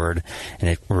zest forward, and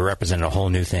it represented a whole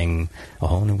new thing, a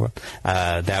whole new world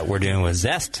that we're doing with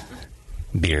zest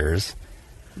beers.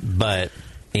 But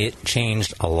it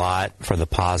changed a lot for the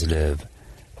positive,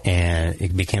 and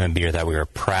it became a beer that we were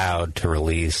proud to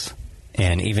release.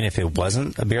 And even if it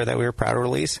wasn't a beer that we were proud to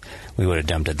release, we would have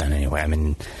dumped it then anyway. I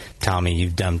mean, Tommy,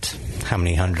 you've dumped how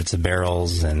many hundreds of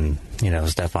barrels, and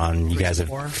Stefan, you guys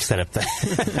have set up the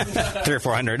 300 or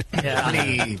 400. Yeah. How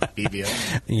many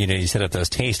BBO? You set up those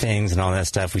tastings and all that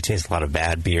stuff. We taste a lot of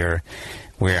bad beer.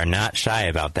 We are not shy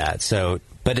about that. So,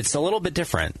 but it's a little bit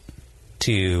different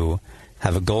to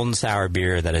have a golden sour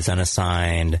beer that is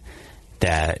unassigned,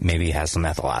 that maybe has some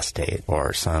ethyl acetate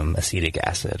or some acetic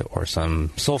acid or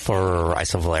some sulfur or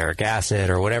isovaleric acid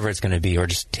or whatever it's going to be, or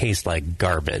just tastes like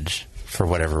garbage for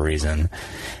whatever reason.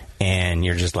 And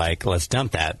you're just like, let's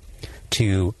dump that,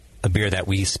 to a beer that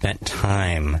we spent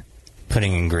time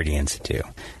putting ingredients into.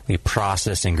 We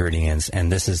processed ingredients,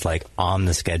 and this is on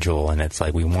the schedule, and it's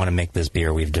like, we want to make this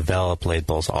beer. We've developed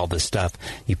labels, all this stuff.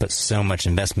 You put so much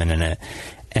investment in it,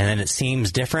 and then it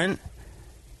seems different.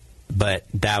 But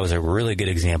that was a really good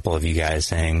example of you guys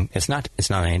saying it's not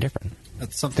any different.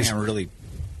 That's something I'm really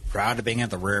proud of being at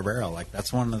the Rare Barrel.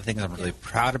 That's one of the things I'm really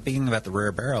proud of being about the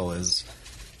Rare Barrel is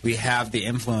we have the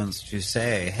influence to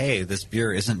say, hey, this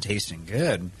beer isn't tasting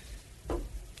good.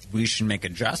 We should make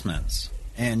adjustments.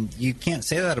 And you can't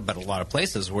say that about a lot of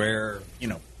places where,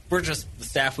 we're just the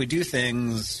staff, we do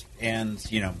things, and,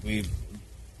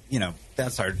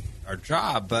 that's our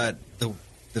job. But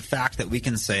the fact that we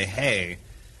can say, hey,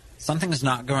 something's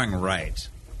not going right,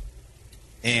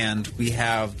 and we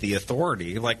have the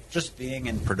authority, just being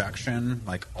in production,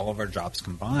 all of our jobs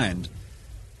combined,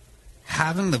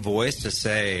 having the voice to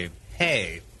say,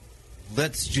 hey,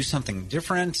 let's do something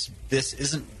different. This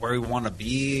isn't where we want to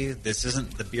be. This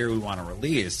isn't the beer we want to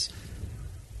release.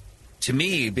 To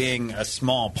me, being a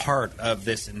small part of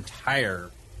this entire,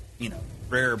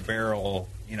 rare barrel,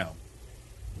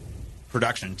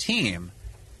 production team,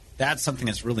 that's something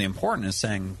that's really important, is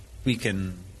saying we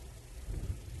can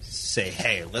say,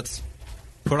 hey, let's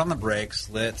put on the brakes.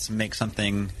 Let's make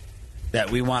something that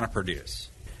we want to produce.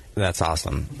 That's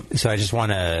awesome. So I just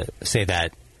want to say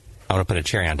that I want to put a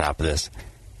cherry on top of this.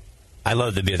 I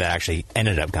love the beer that actually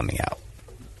ended up coming out.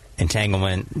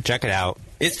 Entanglement. Check it out.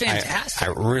 It's fantastic.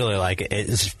 I really like it.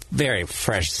 It's very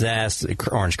fresh zest,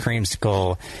 orange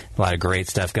creamsicle, a lot of great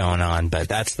stuff going on. But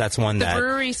that's one the that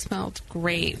brewery smelled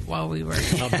great while we were.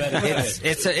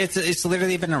 It's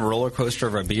literally been a roller coaster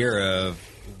of a beer. Of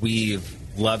we've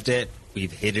loved it,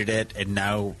 we've hated it, and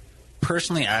now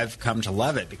personally I've come to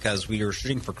love it because we were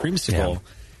shooting for creamsicle,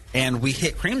 and we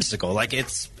hit creamsicle. Like,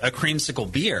 it's a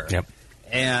creamsicle beer. Yep.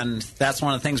 And that's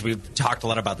one of the things we've talked a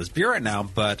lot about this beer right now.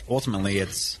 But ultimately,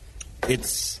 it's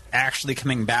actually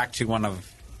coming back to one of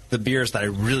the beers that I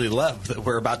really love that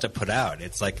we're about to put out.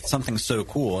 It's like something so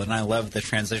cool, and I love the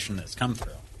transition that's come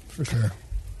through. For sure.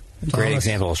 great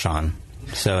example, Sean.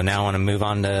 So now I want to move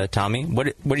on to Tommy. What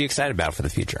are you excited about for the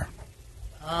future?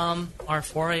 Our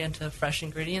foray into fresh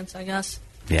ingredients, I guess.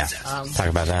 Yeah, let's talk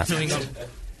about that. Doing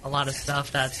a lot of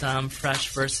stuff that's fresh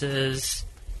versus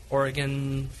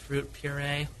Oregon fruit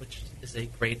puree, which is a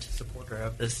great supporter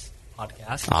of this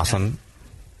podcast. Awesome. And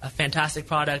a fantastic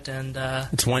product, and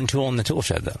it's one tool in the tool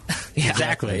shed, though. Yeah.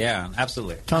 Exactly. Yeah,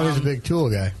 absolutely. Tommy's a big tool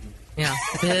guy. Yeah,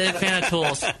 big fan of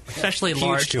tools, especially Huge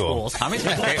large tool. tools. Tommy's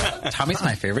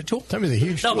my favorite tool. Tommy's a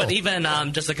huge tool. No, but even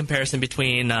just a comparison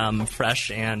between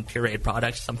fresh and pureed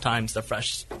products, sometimes the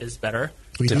fresh is better.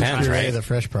 We Depends, puree right? the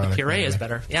fresh product. Puree is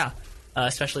better, yeah.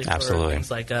 Especially for Absolutely. things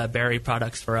like berry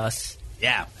products for us.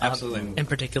 Yeah, absolutely. In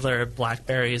particular,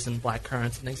 blackberries and black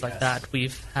currants and things like that.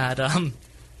 We've had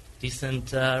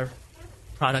decent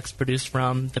products produced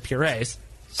from the purees.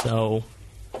 So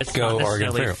it's Go not Oregon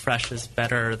necessarily fruit. fresh is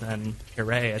better than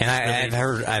puree. It's And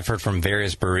I've heard from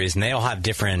various breweries, and they all have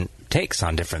different takes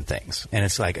on different things. And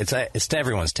it's like it's to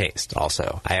everyone's taste.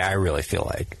 Also, I really feel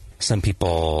like some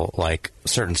people like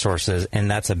certain sources, and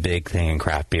that's a big thing in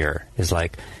craft beer. Is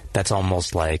like that's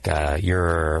almost like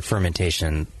your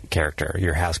fermentation character,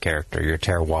 your house character, your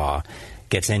terroir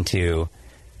gets into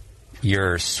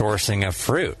your sourcing of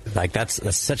fruit. Like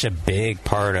that's such a big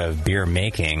part of beer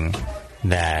making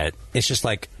that it's just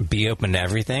like be open to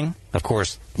everything. Of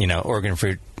course, Oregon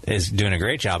Fruit is doing a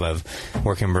great job of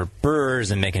working with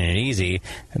brewers and making it easy,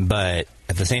 but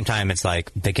at the same time, it's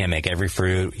like they can't make every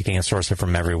fruit. You can't source it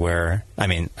from everywhere. I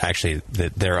mean, actually,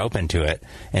 they're open to it,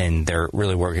 and they're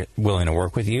really willing to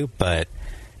work with you, but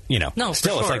No,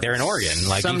 still, sure. it's like they're in Oregon.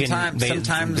 Like sometimes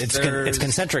it's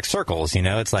concentric circles.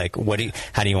 It's like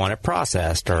how do you want it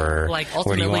processed, or Like,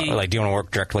 where do you want? ultimately- Like, do you want to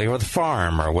work directly with the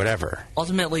farm or whatever?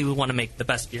 Ultimately, we want to make the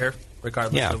best beer,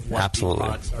 regardless of what absolutely. the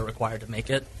products are required to make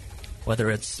it, whether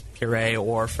it's puree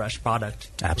or fresh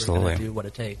product. Absolutely. We're going to do what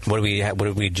it takes. What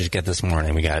did we just get this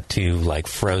morning? We got 2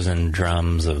 frozen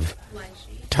drums of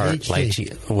tart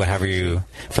lychee, whatever you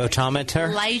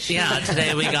photometer. Lychee. Yeah,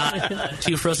 today we got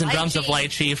 2 frozen drums of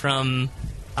lychee from,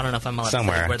 I don't know if I'm allowed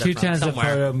Somewhere. to say where they're 2 from, tons of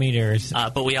somewhere.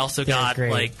 photometers. But we also They're got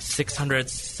great. like 600,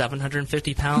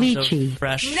 750 pounds Lychee. of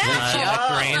fresh grains.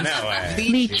 No way.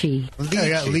 Lychee. I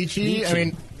got lychee. I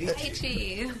mean,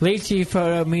 Lychee. Lychee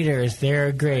photometers,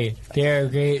 they're great. They're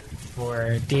great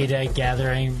for data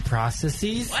gathering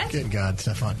processes. good God,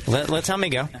 Stefan. Let Tommy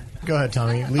go. Go ahead,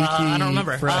 Tommy. Lychee. I don't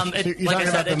remember. fresh. You're Like like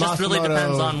I said, it just really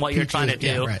depends on what you're trying to do.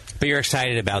 Yeah, right. But you're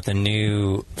excited about the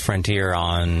new frontier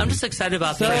on. I'm just excited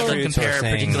about being able to fruit compare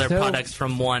sourcing. particular So- products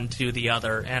from one to the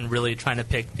other and really trying to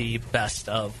pick the best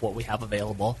of what we have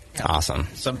available. Awesome.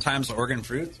 Sometimes Oregon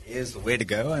Fruit is the way to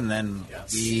go, and then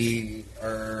we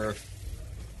are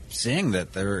seeing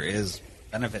that there is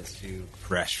benefits to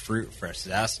fresh fruit, fresh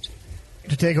zest.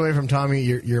 To take away from Tommy,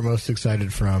 you're most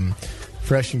excited from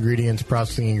fresh ingredients,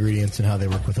 processing ingredients, and how they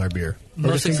work with our beer. Or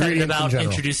Most just excited ingredients in about general.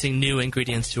 introducing new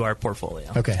ingredients to our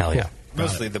portfolio. Okay, Hell yeah.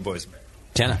 Mostly the boysenberry.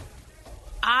 Jenna.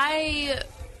 I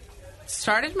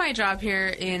started my job here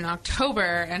in October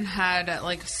and had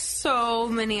so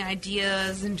many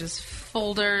ideas and just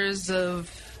folders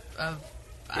of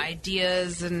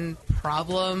ideas and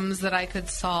problems that I could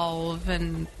solve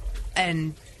and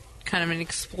kind of an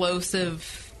explosive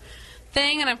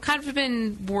thing. And I've kind of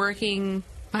been working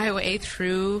my way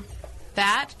through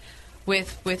that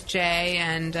with Jay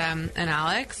and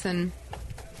Alex and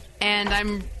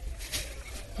I'm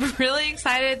really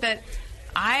excited that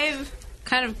I've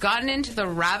kind of gotten into the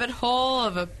rabbit hole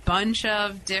of a bunch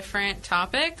of different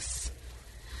topics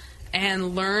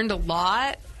and learned a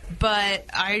lot. But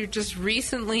I just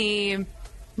recently,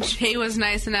 Jay was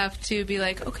nice enough to be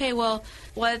like, okay, well,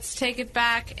 let's take it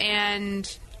back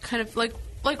and kind of like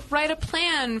write a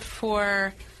plan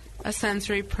for a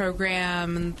sensory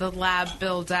program and the lab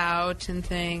build out and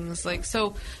things like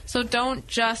so don't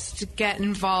just get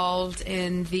involved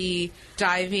in the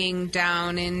diving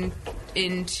down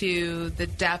into the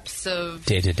depths of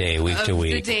day-to-day,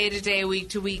 week-to-week. The day-to-day,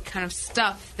 week-to-week kind of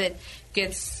stuff that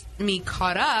gets me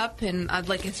caught up, and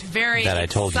it's very that I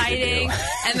told exciting, you to do.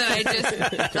 and then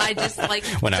I just like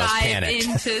when dive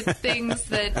into things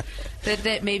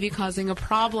that may be causing a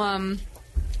problem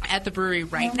at the brewery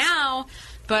right now.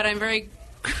 But I'm very,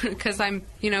 because I'm,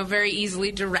 very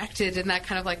easily directed in that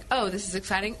kind of like, oh, this is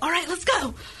exciting. All right, let's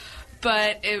go.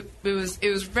 But it was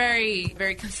very,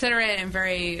 very considerate and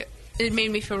it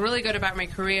made me feel really good about my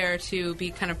career to be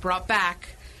kind of brought back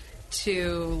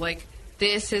to like,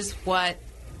 this is what.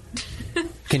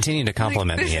 Continue to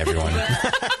compliment me, everyone.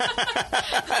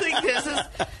 Like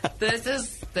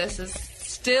this is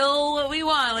still what we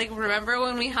want. Like, remember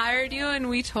when we hired you and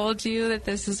we told you that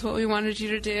this is what we wanted you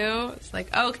to do? It's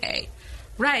like, okay,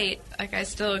 right. Like, I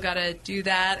still got to do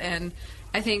that, and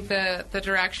I think the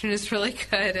direction is really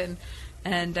good,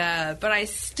 but I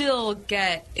still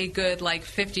get a good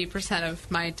 50% of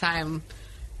my time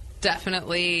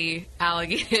definitely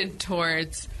allocated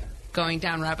towards going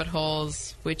down rabbit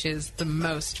holes, which is the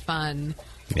most fun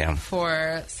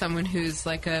for someone who's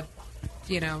like a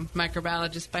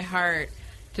microbiologist by heart.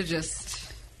 To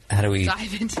just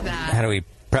dive into that. How do we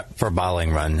prep for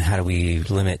bottling run? How do we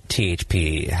limit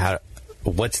THP?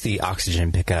 What's the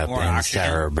oxygen pickup in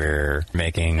sour beer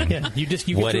making? Yeah, you get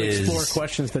to explore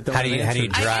questions that don't. How do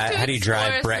you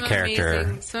drive Brett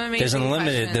character? There's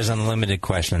unlimited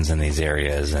questions in these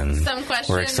areas, and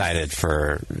we're excited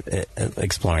for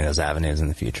exploring those avenues in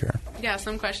the future. Yeah,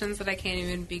 some questions that I can't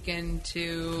even begin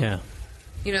to. Yeah.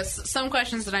 Some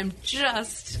questions that I'm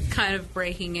just kind of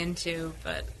breaking into,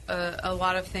 but a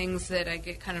lot of things that I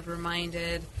get kind of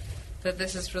reminded that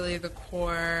this is really the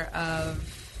core of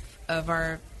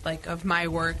our of my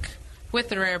work with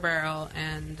the Rare Barrel,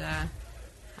 and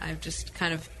I've just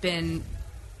kind of been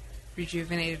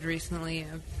rejuvenated recently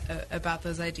about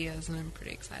those ideas, and I'm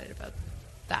pretty excited about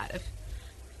that. If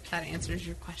that answers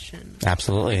your question.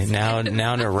 Absolutely. Now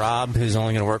to Rob, who's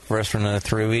only going to work for us for another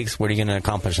 3 weeks. What are you going to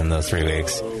accomplish in those 3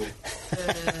 weeks?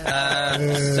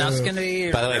 That's going to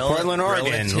be. By the way, Portland,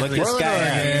 Oregon. Look this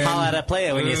guy. Holla at a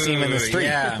player when you see him in the street.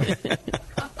 Yeah.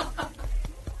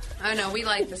 Oh no, we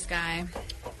like this guy.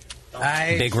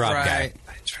 Big Rob guy.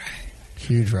 I try.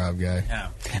 Huge Rob guy. Yeah.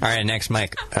 All right, next,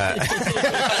 Mike. I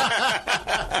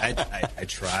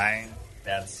try.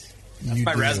 That's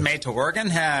my resume to Oregon.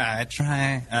 I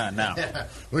try. No.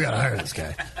 We gotta hire this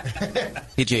guy.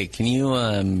 Hey, Jay, can you?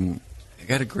 I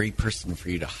got a great person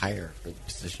for you to hire for the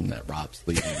position that Rob's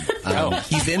leaving.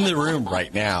 He's in the room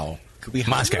right now. Could we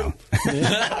Moscow? He's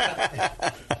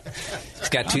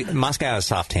got Moscow has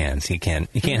soft hands. He can't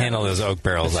handle those oak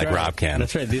barrels like Rob can.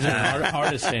 That's right. These are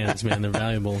artist hands, man. They're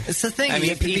valuable. It's the thing. I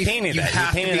mean, he painted that. He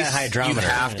painted that hydrometer. You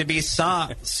have to be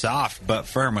soft but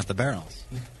firm with the barrels.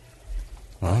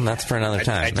 Well, that's for another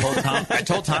time. I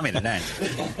told Tommy today.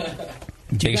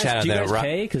 Big shout out there. Do you guys Rob.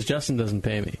 pay? Because Justin doesn't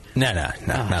pay me. No, not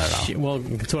at all. Shit. Well,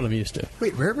 that's what I'm used to.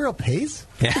 Wait, Rare Barrel pays?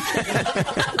 Yeah.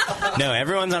 No,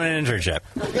 everyone's on an internship.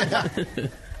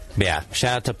 Yeah,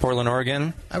 shout out to Portland,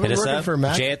 Oregon. Hit us up. For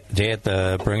Mac. Jay at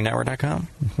the brewingnetwork.com.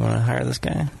 If you want to hire this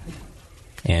guy.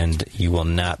 And you will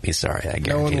not be sorry, I guarantee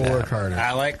that. No one will that. work harder.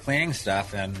 I like cleaning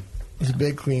stuff, and he's a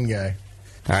big, clean guy.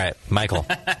 All right, Michael.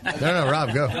 No,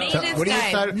 Rob, go. What are you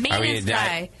excited? Maintenance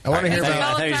guy. I want to hear about.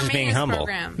 I thought you were just being humble.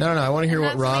 No, I want to hear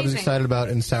what Rob's excited about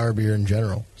in sour beer in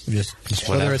general. Just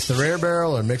whether it's the Rare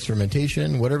Barrel or mixed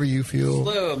fermentation, whatever you feel.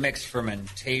 Slow mixed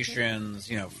fermentations,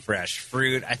 fresh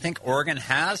fruit. I think Oregon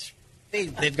has.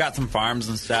 They've got some farms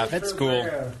and stuff. It's cool,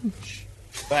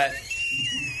 but.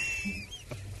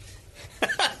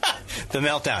 The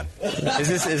meltdown.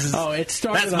 Oh, it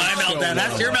started. That's my meltdown.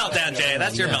 That's your meltdown, Jay.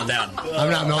 That's your meltdown. I'm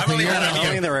not melting. I'm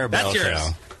only the Rare Barrel That's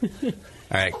yours. show.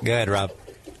 All right, go ahead, Rob.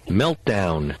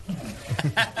 Meltdown.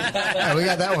 Yeah, we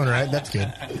got that one right. That's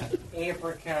good.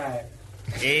 Apricot.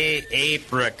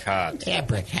 Apricot.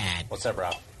 What's up,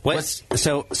 Rob?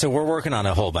 So we're working on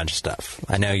a whole bunch of stuff.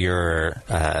 I know you're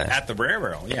at the Rare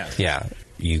Barrel. Yeah. Yeah.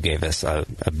 You gave us a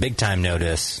big time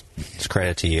notice. It's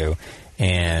credit to you,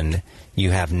 and you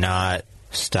have not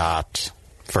stopped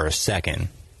for a second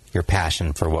your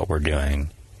passion for what we're doing,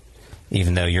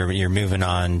 even though you're moving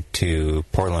on to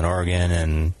Portland, Oregon,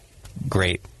 and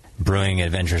great brewing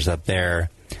adventures up there.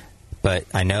 But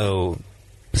I know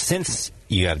since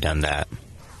you have done that,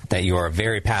 that you are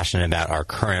very passionate about our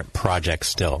current project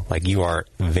still. Like, you are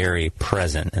very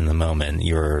present in the moment.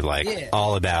 You're, like,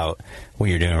 all about what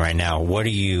you're doing right now. What are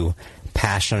you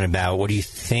passionate about? What do you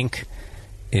think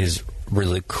is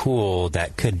really cool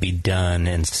that could be done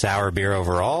in sour beer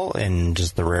overall and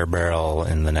just the Rare Barrel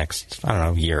in the next, I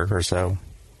don't know, year or so?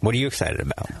 What are you excited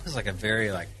about? That was like a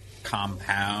very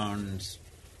compound,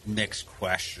 mixed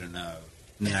question of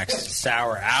the next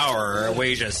sour hour, what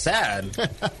you just said.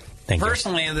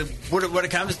 Personally, what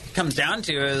it comes down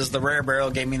to is the Rare Barrel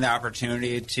gave me the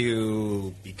opportunity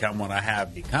to become what I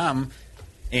have become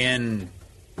in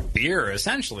beer,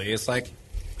 essentially. It's like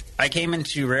I came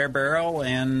into Rare Barrel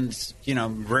and,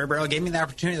 Rare Barrel gave me the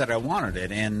opportunity that I wanted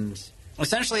it. And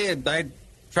essentially, I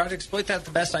try to exploit that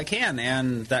the best I can.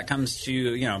 And that comes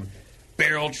to,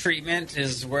 barrel treatment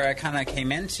is where I kind of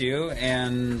came into,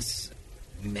 and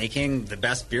making the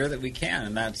best beer that we can.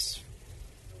 And that's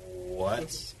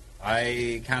what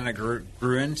I kind of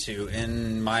grew into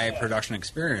in my production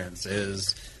experience,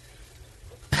 is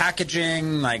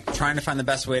packaging, trying to find the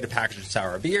best way to package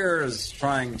sour beers,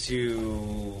 trying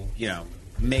to,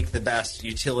 make the best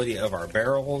utility of our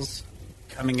barrels,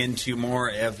 coming into more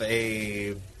of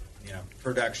a,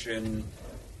 production,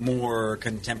 more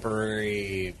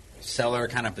contemporary cellar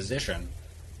kind of position.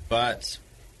 But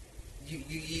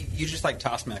you just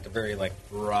tossed me a very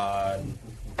broad.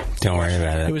 Don't worry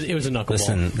about it. It was a knuckleball.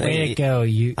 Listen, way to go!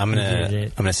 I'm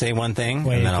gonna say one thing,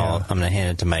 Way and then to I'm go. gonna hand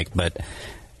it to Mike. But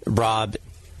Rob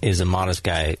is a modest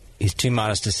guy. He's too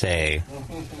modest to say.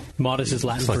 Modest is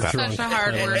Latin for drunk. Such a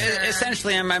hard word.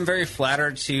 Essentially, I'm very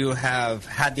flattered to have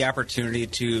had the opportunity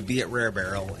to be at Rare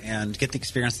Barrel and get the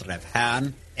experience that I've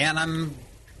had. And I'm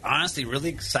honestly really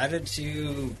excited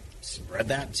to spread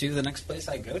that to the next place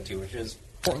I go to, which is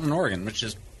Portland, Oregon, which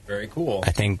is very cool. I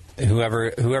think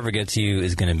whoever gets you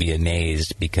is going to be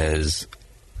amazed, because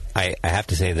I have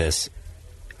to say this.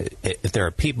 If there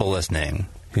are people listening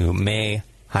who may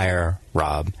hire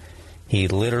Rob, he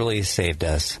literally saved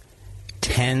us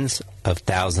tens of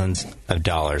thousands of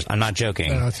dollars. I'm not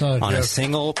joking. No, it's not a on joke. a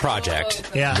single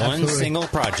project. Yeah, one absolutely. single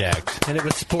project. And it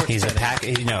was sports He's betting.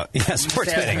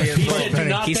 sports betting. He said, do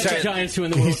not bet the Giants to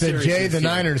win the World He said, Series. Jay, this the year.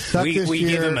 Niners suck We this gave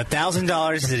year. him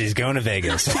 $1,000 that he's going to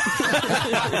Vegas.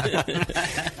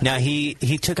 Now, he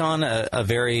took on a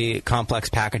very complex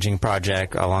packaging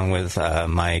project along with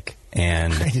Mike.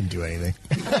 And I didn't do anything.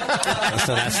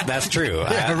 So that's true.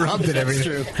 Yeah, Rob did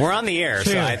everything. We're on the air,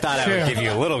 so I thought I would give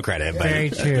you a little credit, but Very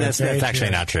true. that's Very actually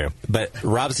true. not true. But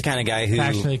Rob's the kind of guy who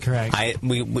Factually correct.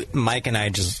 Mike and I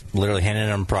just literally handed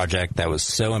him a project that was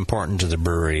so important to the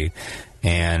brewery,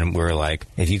 and we're like,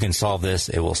 if you can solve this,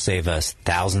 it will save us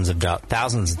thousands and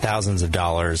thousands of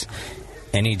dollars.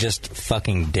 And he just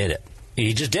fucking did it.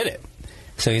 He just did it.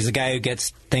 So he's the guy who gets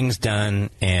things done,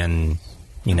 and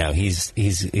he's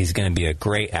going to be a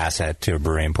great asset to a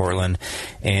brewery in Portland.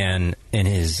 And in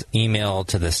his email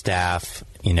to the staff,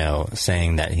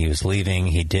 saying that he was leaving,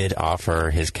 he did offer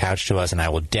his couch to us, and I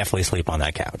will definitely sleep on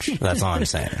that couch. That's all I'm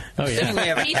saying. Oh, yeah. We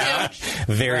have a couch.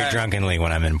 Very drunkenly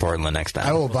when I'm in Portland next time.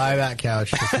 I will buy that couch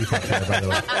to sleep up there, by the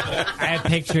way. I have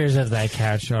pictures of that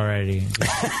couch already.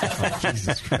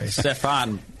 Jesus Christ.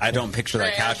 Stefan, I don't picture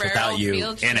that couch Rare without Barrel you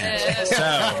field in it. trip. So,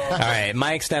 All right,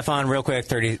 Mike, Stefan, real quick,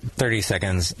 30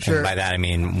 seconds. Sure. And by that, I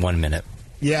mean 1 minute.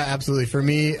 Yeah, absolutely. For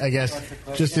me, I guess,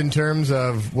 just in terms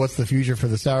of what's the future for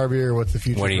the sour beer, what's the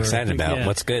future What are you for... excited about? Yeah.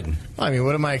 What's good? I mean,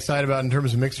 what am I excited about in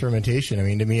terms of mixed fermentation? I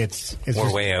mean, to me, it's We're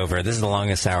just... way over. This is the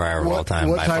longest sour hour of all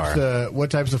time by far. What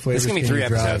types of flavors This is going to be can 3 you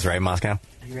drive? episodes, right, Moscow?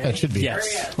 That should be.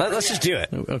 Yes. Let's just do it.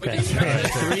 Okay.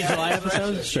 3 July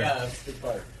episodes? Sure.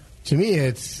 To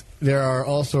me, there are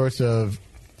all sorts of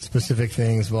specific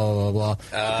things, blah, blah,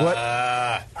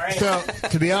 blah. So,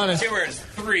 to be honest... 2 words.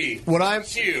 3, What I'm...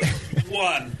 2,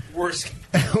 1. Worst.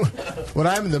 What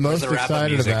I'm the most the rap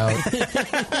excited music?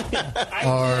 about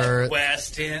are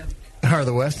West End.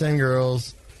 the West End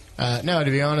girls. No, to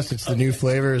be honest, it's the new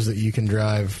flavors that you can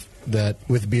drive that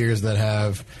with beers that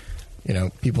have,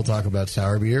 people talk about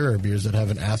sour beer or beers that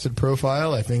have an acid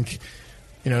profile. I think,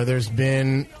 there's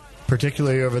been,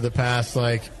 particularly over the past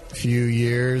few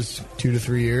years, 2 to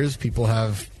 3 years, people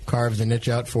have carved the niche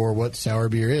out for what sour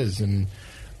beer is, and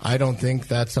I don't think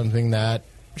that's something that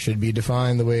should be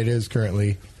defined the way it is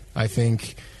currently. I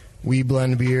think we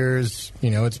blend beers,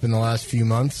 it's been the last few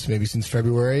months, maybe since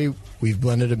February, we've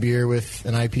blended a beer with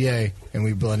an IPA, and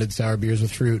we've blended sour beers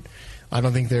with fruit. I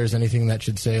don't think there's anything that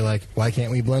should say, why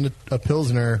can't we blend a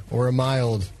Pilsner or a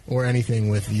mild or anything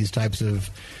with these types of,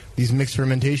 these mixed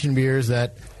fermentation beers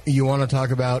that you want to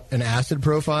talk about an acid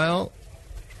profile.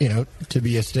 to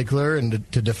be a stickler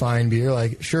and to define beer,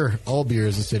 like, sure, all beer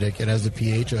is acidic. It has a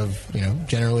pH of,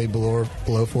 generally below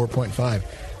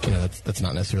 4.5. That's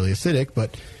not necessarily acidic,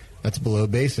 but that's below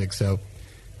basic. So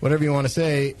whatever you want to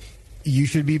say, you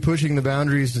should be pushing the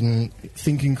boundaries and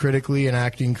thinking critically and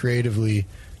acting creatively.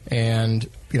 And,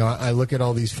 I look at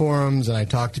all these forums and I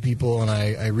talk to people and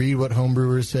I read what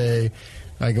homebrewers say.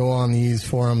 I go on these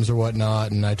forums or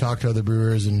whatnot and I talk to other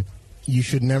brewers, and you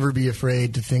should never be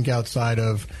afraid to think outside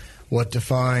of what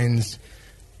defines,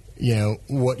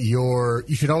 what you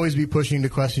should always be pushing to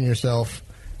question yourself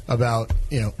about,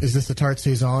 is this a tart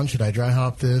saison? Should I dry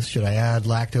hop this? Should I add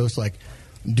lactose? Like,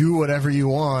 do whatever you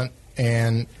want,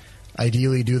 and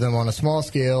ideally do them on a small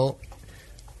scale.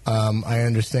 I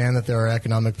understand that there are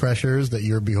economic pressures that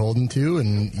you're beholden to,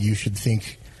 and you should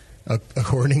think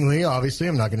accordingly. Obviously,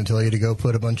 I'm not going to tell you to go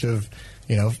put a bunch of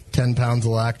 10 pounds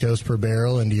of lactose per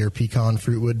barrel into your pecan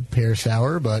fruitwood pear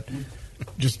sour, but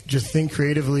just think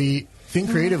creatively. Think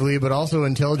creatively, but also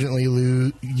intelligently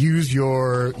use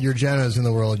your Jennas in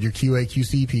the world, your QA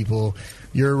QC people,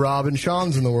 your Rob and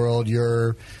Sean's in the world,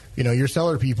 your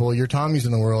cellar people, your Tommies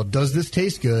in the world. Does this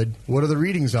taste good? What are the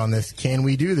readings on this? Can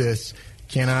we do this?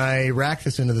 Can I rack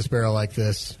this into this barrel like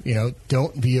this?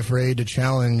 Don't be afraid to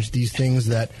challenge these things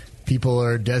that people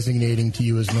are designating to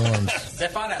you as norms.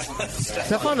 Stefan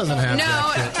doesn't have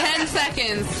No, 10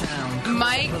 seconds.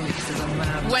 Mike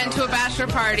went to a bachelor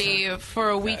party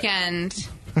for a weekend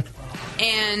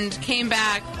and came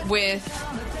back with,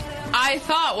 I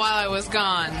thought while I was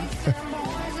gone.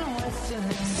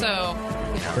 So.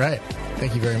 Right.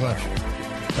 Thank you very much.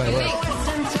 All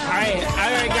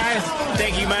right, guys.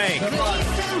 Thank you, Mike.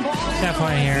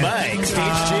 Stefan here. Mike, stage 2.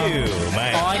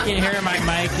 Mike. All I can hear in my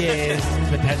mic is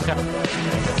the pet cup.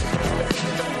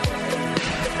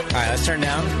 All right, let's turn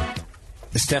down.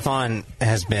 Stefan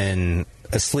has been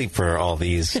asleep for all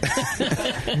these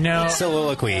no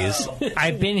soliloquies.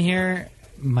 I've been here,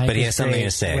 Mike. But he has something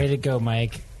to say. Way to go,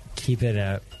 Mike. Keep it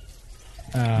up.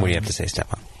 What do you have to say,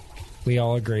 Stefan? We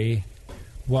all agree.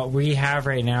 What we have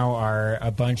right now are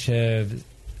a bunch of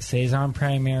Saison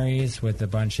primaries with a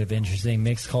bunch of interesting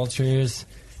mixed cultures.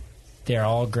 They're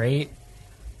all great.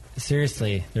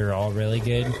 Seriously, they're all really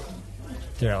good.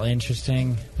 They're all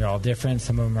interesting. They're all different.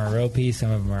 Some of them are ropey, some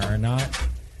of them are not.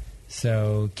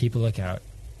 So keep a lookout.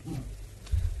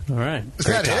 All right. Is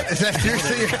that it? Is that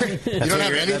seriously? You don't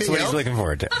have anything That's what else? he's looking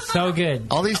forward to. So good.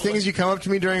 All these things you come up to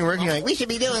me during work and you're like, we should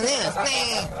be doing this. All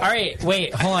right,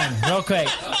 wait, hold on, real quick.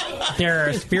 There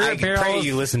are spirit barrels. Pray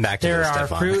you listen back to there this, are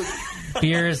Stefan. fruit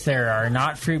beers. There are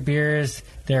not fruit beers.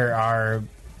 There are,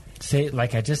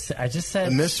 like I just said,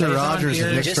 Mr. Rogers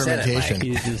of mixed fermentation.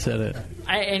 You just said it.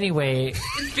 Anyway,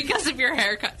 It's because of your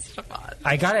haircut, Stefan.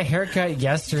 I got a haircut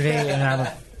yesterday, and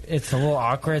it's a little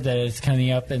awkward that it's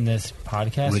coming up in this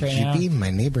podcast Would right you now. be my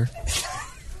neighbor?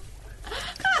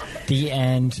 The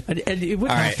end. And it All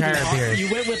right.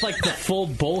 You went with like the full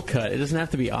bowl cut. It doesn't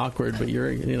have to be awkward, but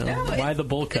why the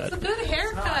bowl cut? It's a good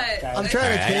haircut. I'm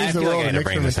trying to change the world of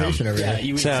mixed fermentation over here.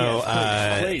 You So,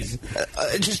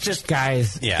 just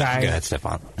guys. Yeah, guys, go ahead,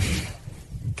 Stefan.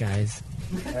 Guys.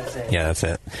 Yeah, that's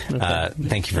it.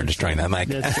 Thank you for destroying that, Mike.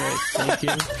 That's right. Thank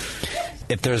you.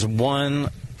 If there's one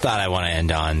thought I want to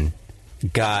end on,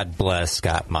 God bless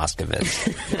Scott Moskovitz.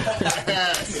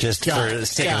 Just for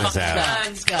sticking this out.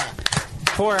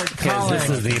 Because this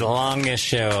is the longest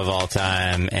show of all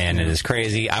time, and it is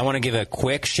crazy. I want to give a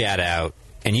quick shout out,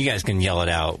 and you guys can yell it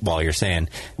out while you're saying,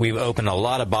 we've opened a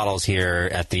lot of bottles here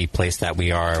at the place that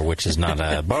we are, which is not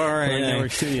a bar or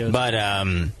anything. But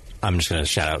I'm just going to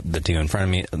shout out the two in front of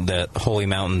me. The Holy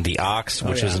Mountain, the Ox,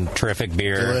 which is a terrific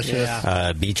beer.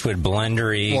 Delicious. Beechwood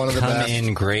Blendery, One of the Come best.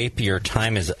 In Grape, Your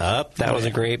Time Is Up. That was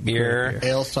a great beer.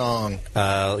 Ale Song.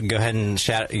 Go ahead and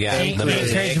shout. The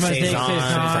Mosaic Saison from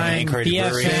Anchorage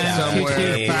Brewery.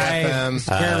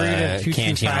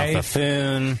 Canteen Off a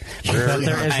Foon.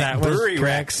 Brewery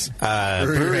Rex.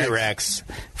 Brewery Rex.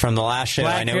 From the last show,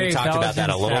 I know we talked about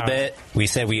that a little bit. We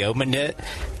said we opened it.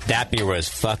 That beer was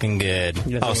fucking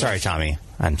good. Oh, sorry, Tommy.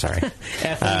 I'm sorry. What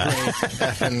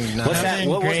was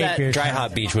that dry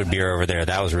hop Beechwood beer over there?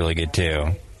 That was really good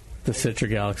too. The Citra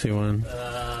Galaxy one.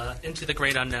 Into the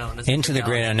Great Unknown. Into the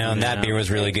Great Unknown. That beer was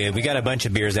really good. We got a bunch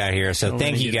of beers out here, so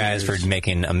thank you guys for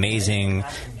making amazing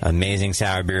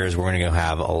sour beers. We're going to go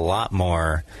have a lot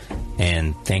more,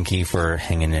 and thank you for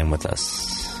hanging in with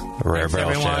us. Rare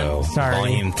Barrel Show, Sorry.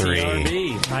 Volume 3.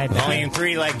 TRB. Volume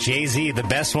 3 like Jay-Z, the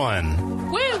best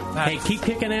one. Woo! Hey, keep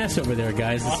kicking ass over there,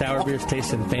 guys. The sour beer's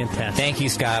tasting fantastic. Thank you,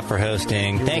 Scott, for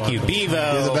hosting. Thank you, Bevo.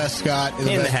 You're the best, Scott. You're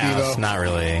the in best, the house. Bevo. Not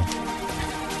really.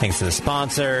 Thanks to the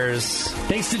sponsors.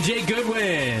 Thanks to Jay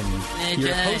Goodwin,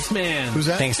 your host man. Who's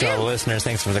that? Thanks to all the listeners.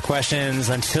 Thanks for the questions.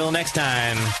 Until next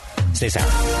time, stay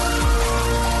sour.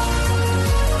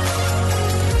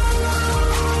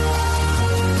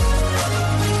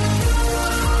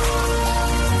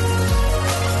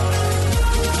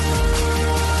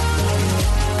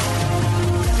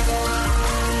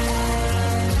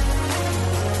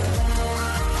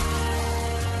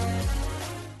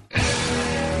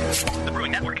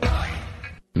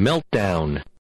 Meltdown.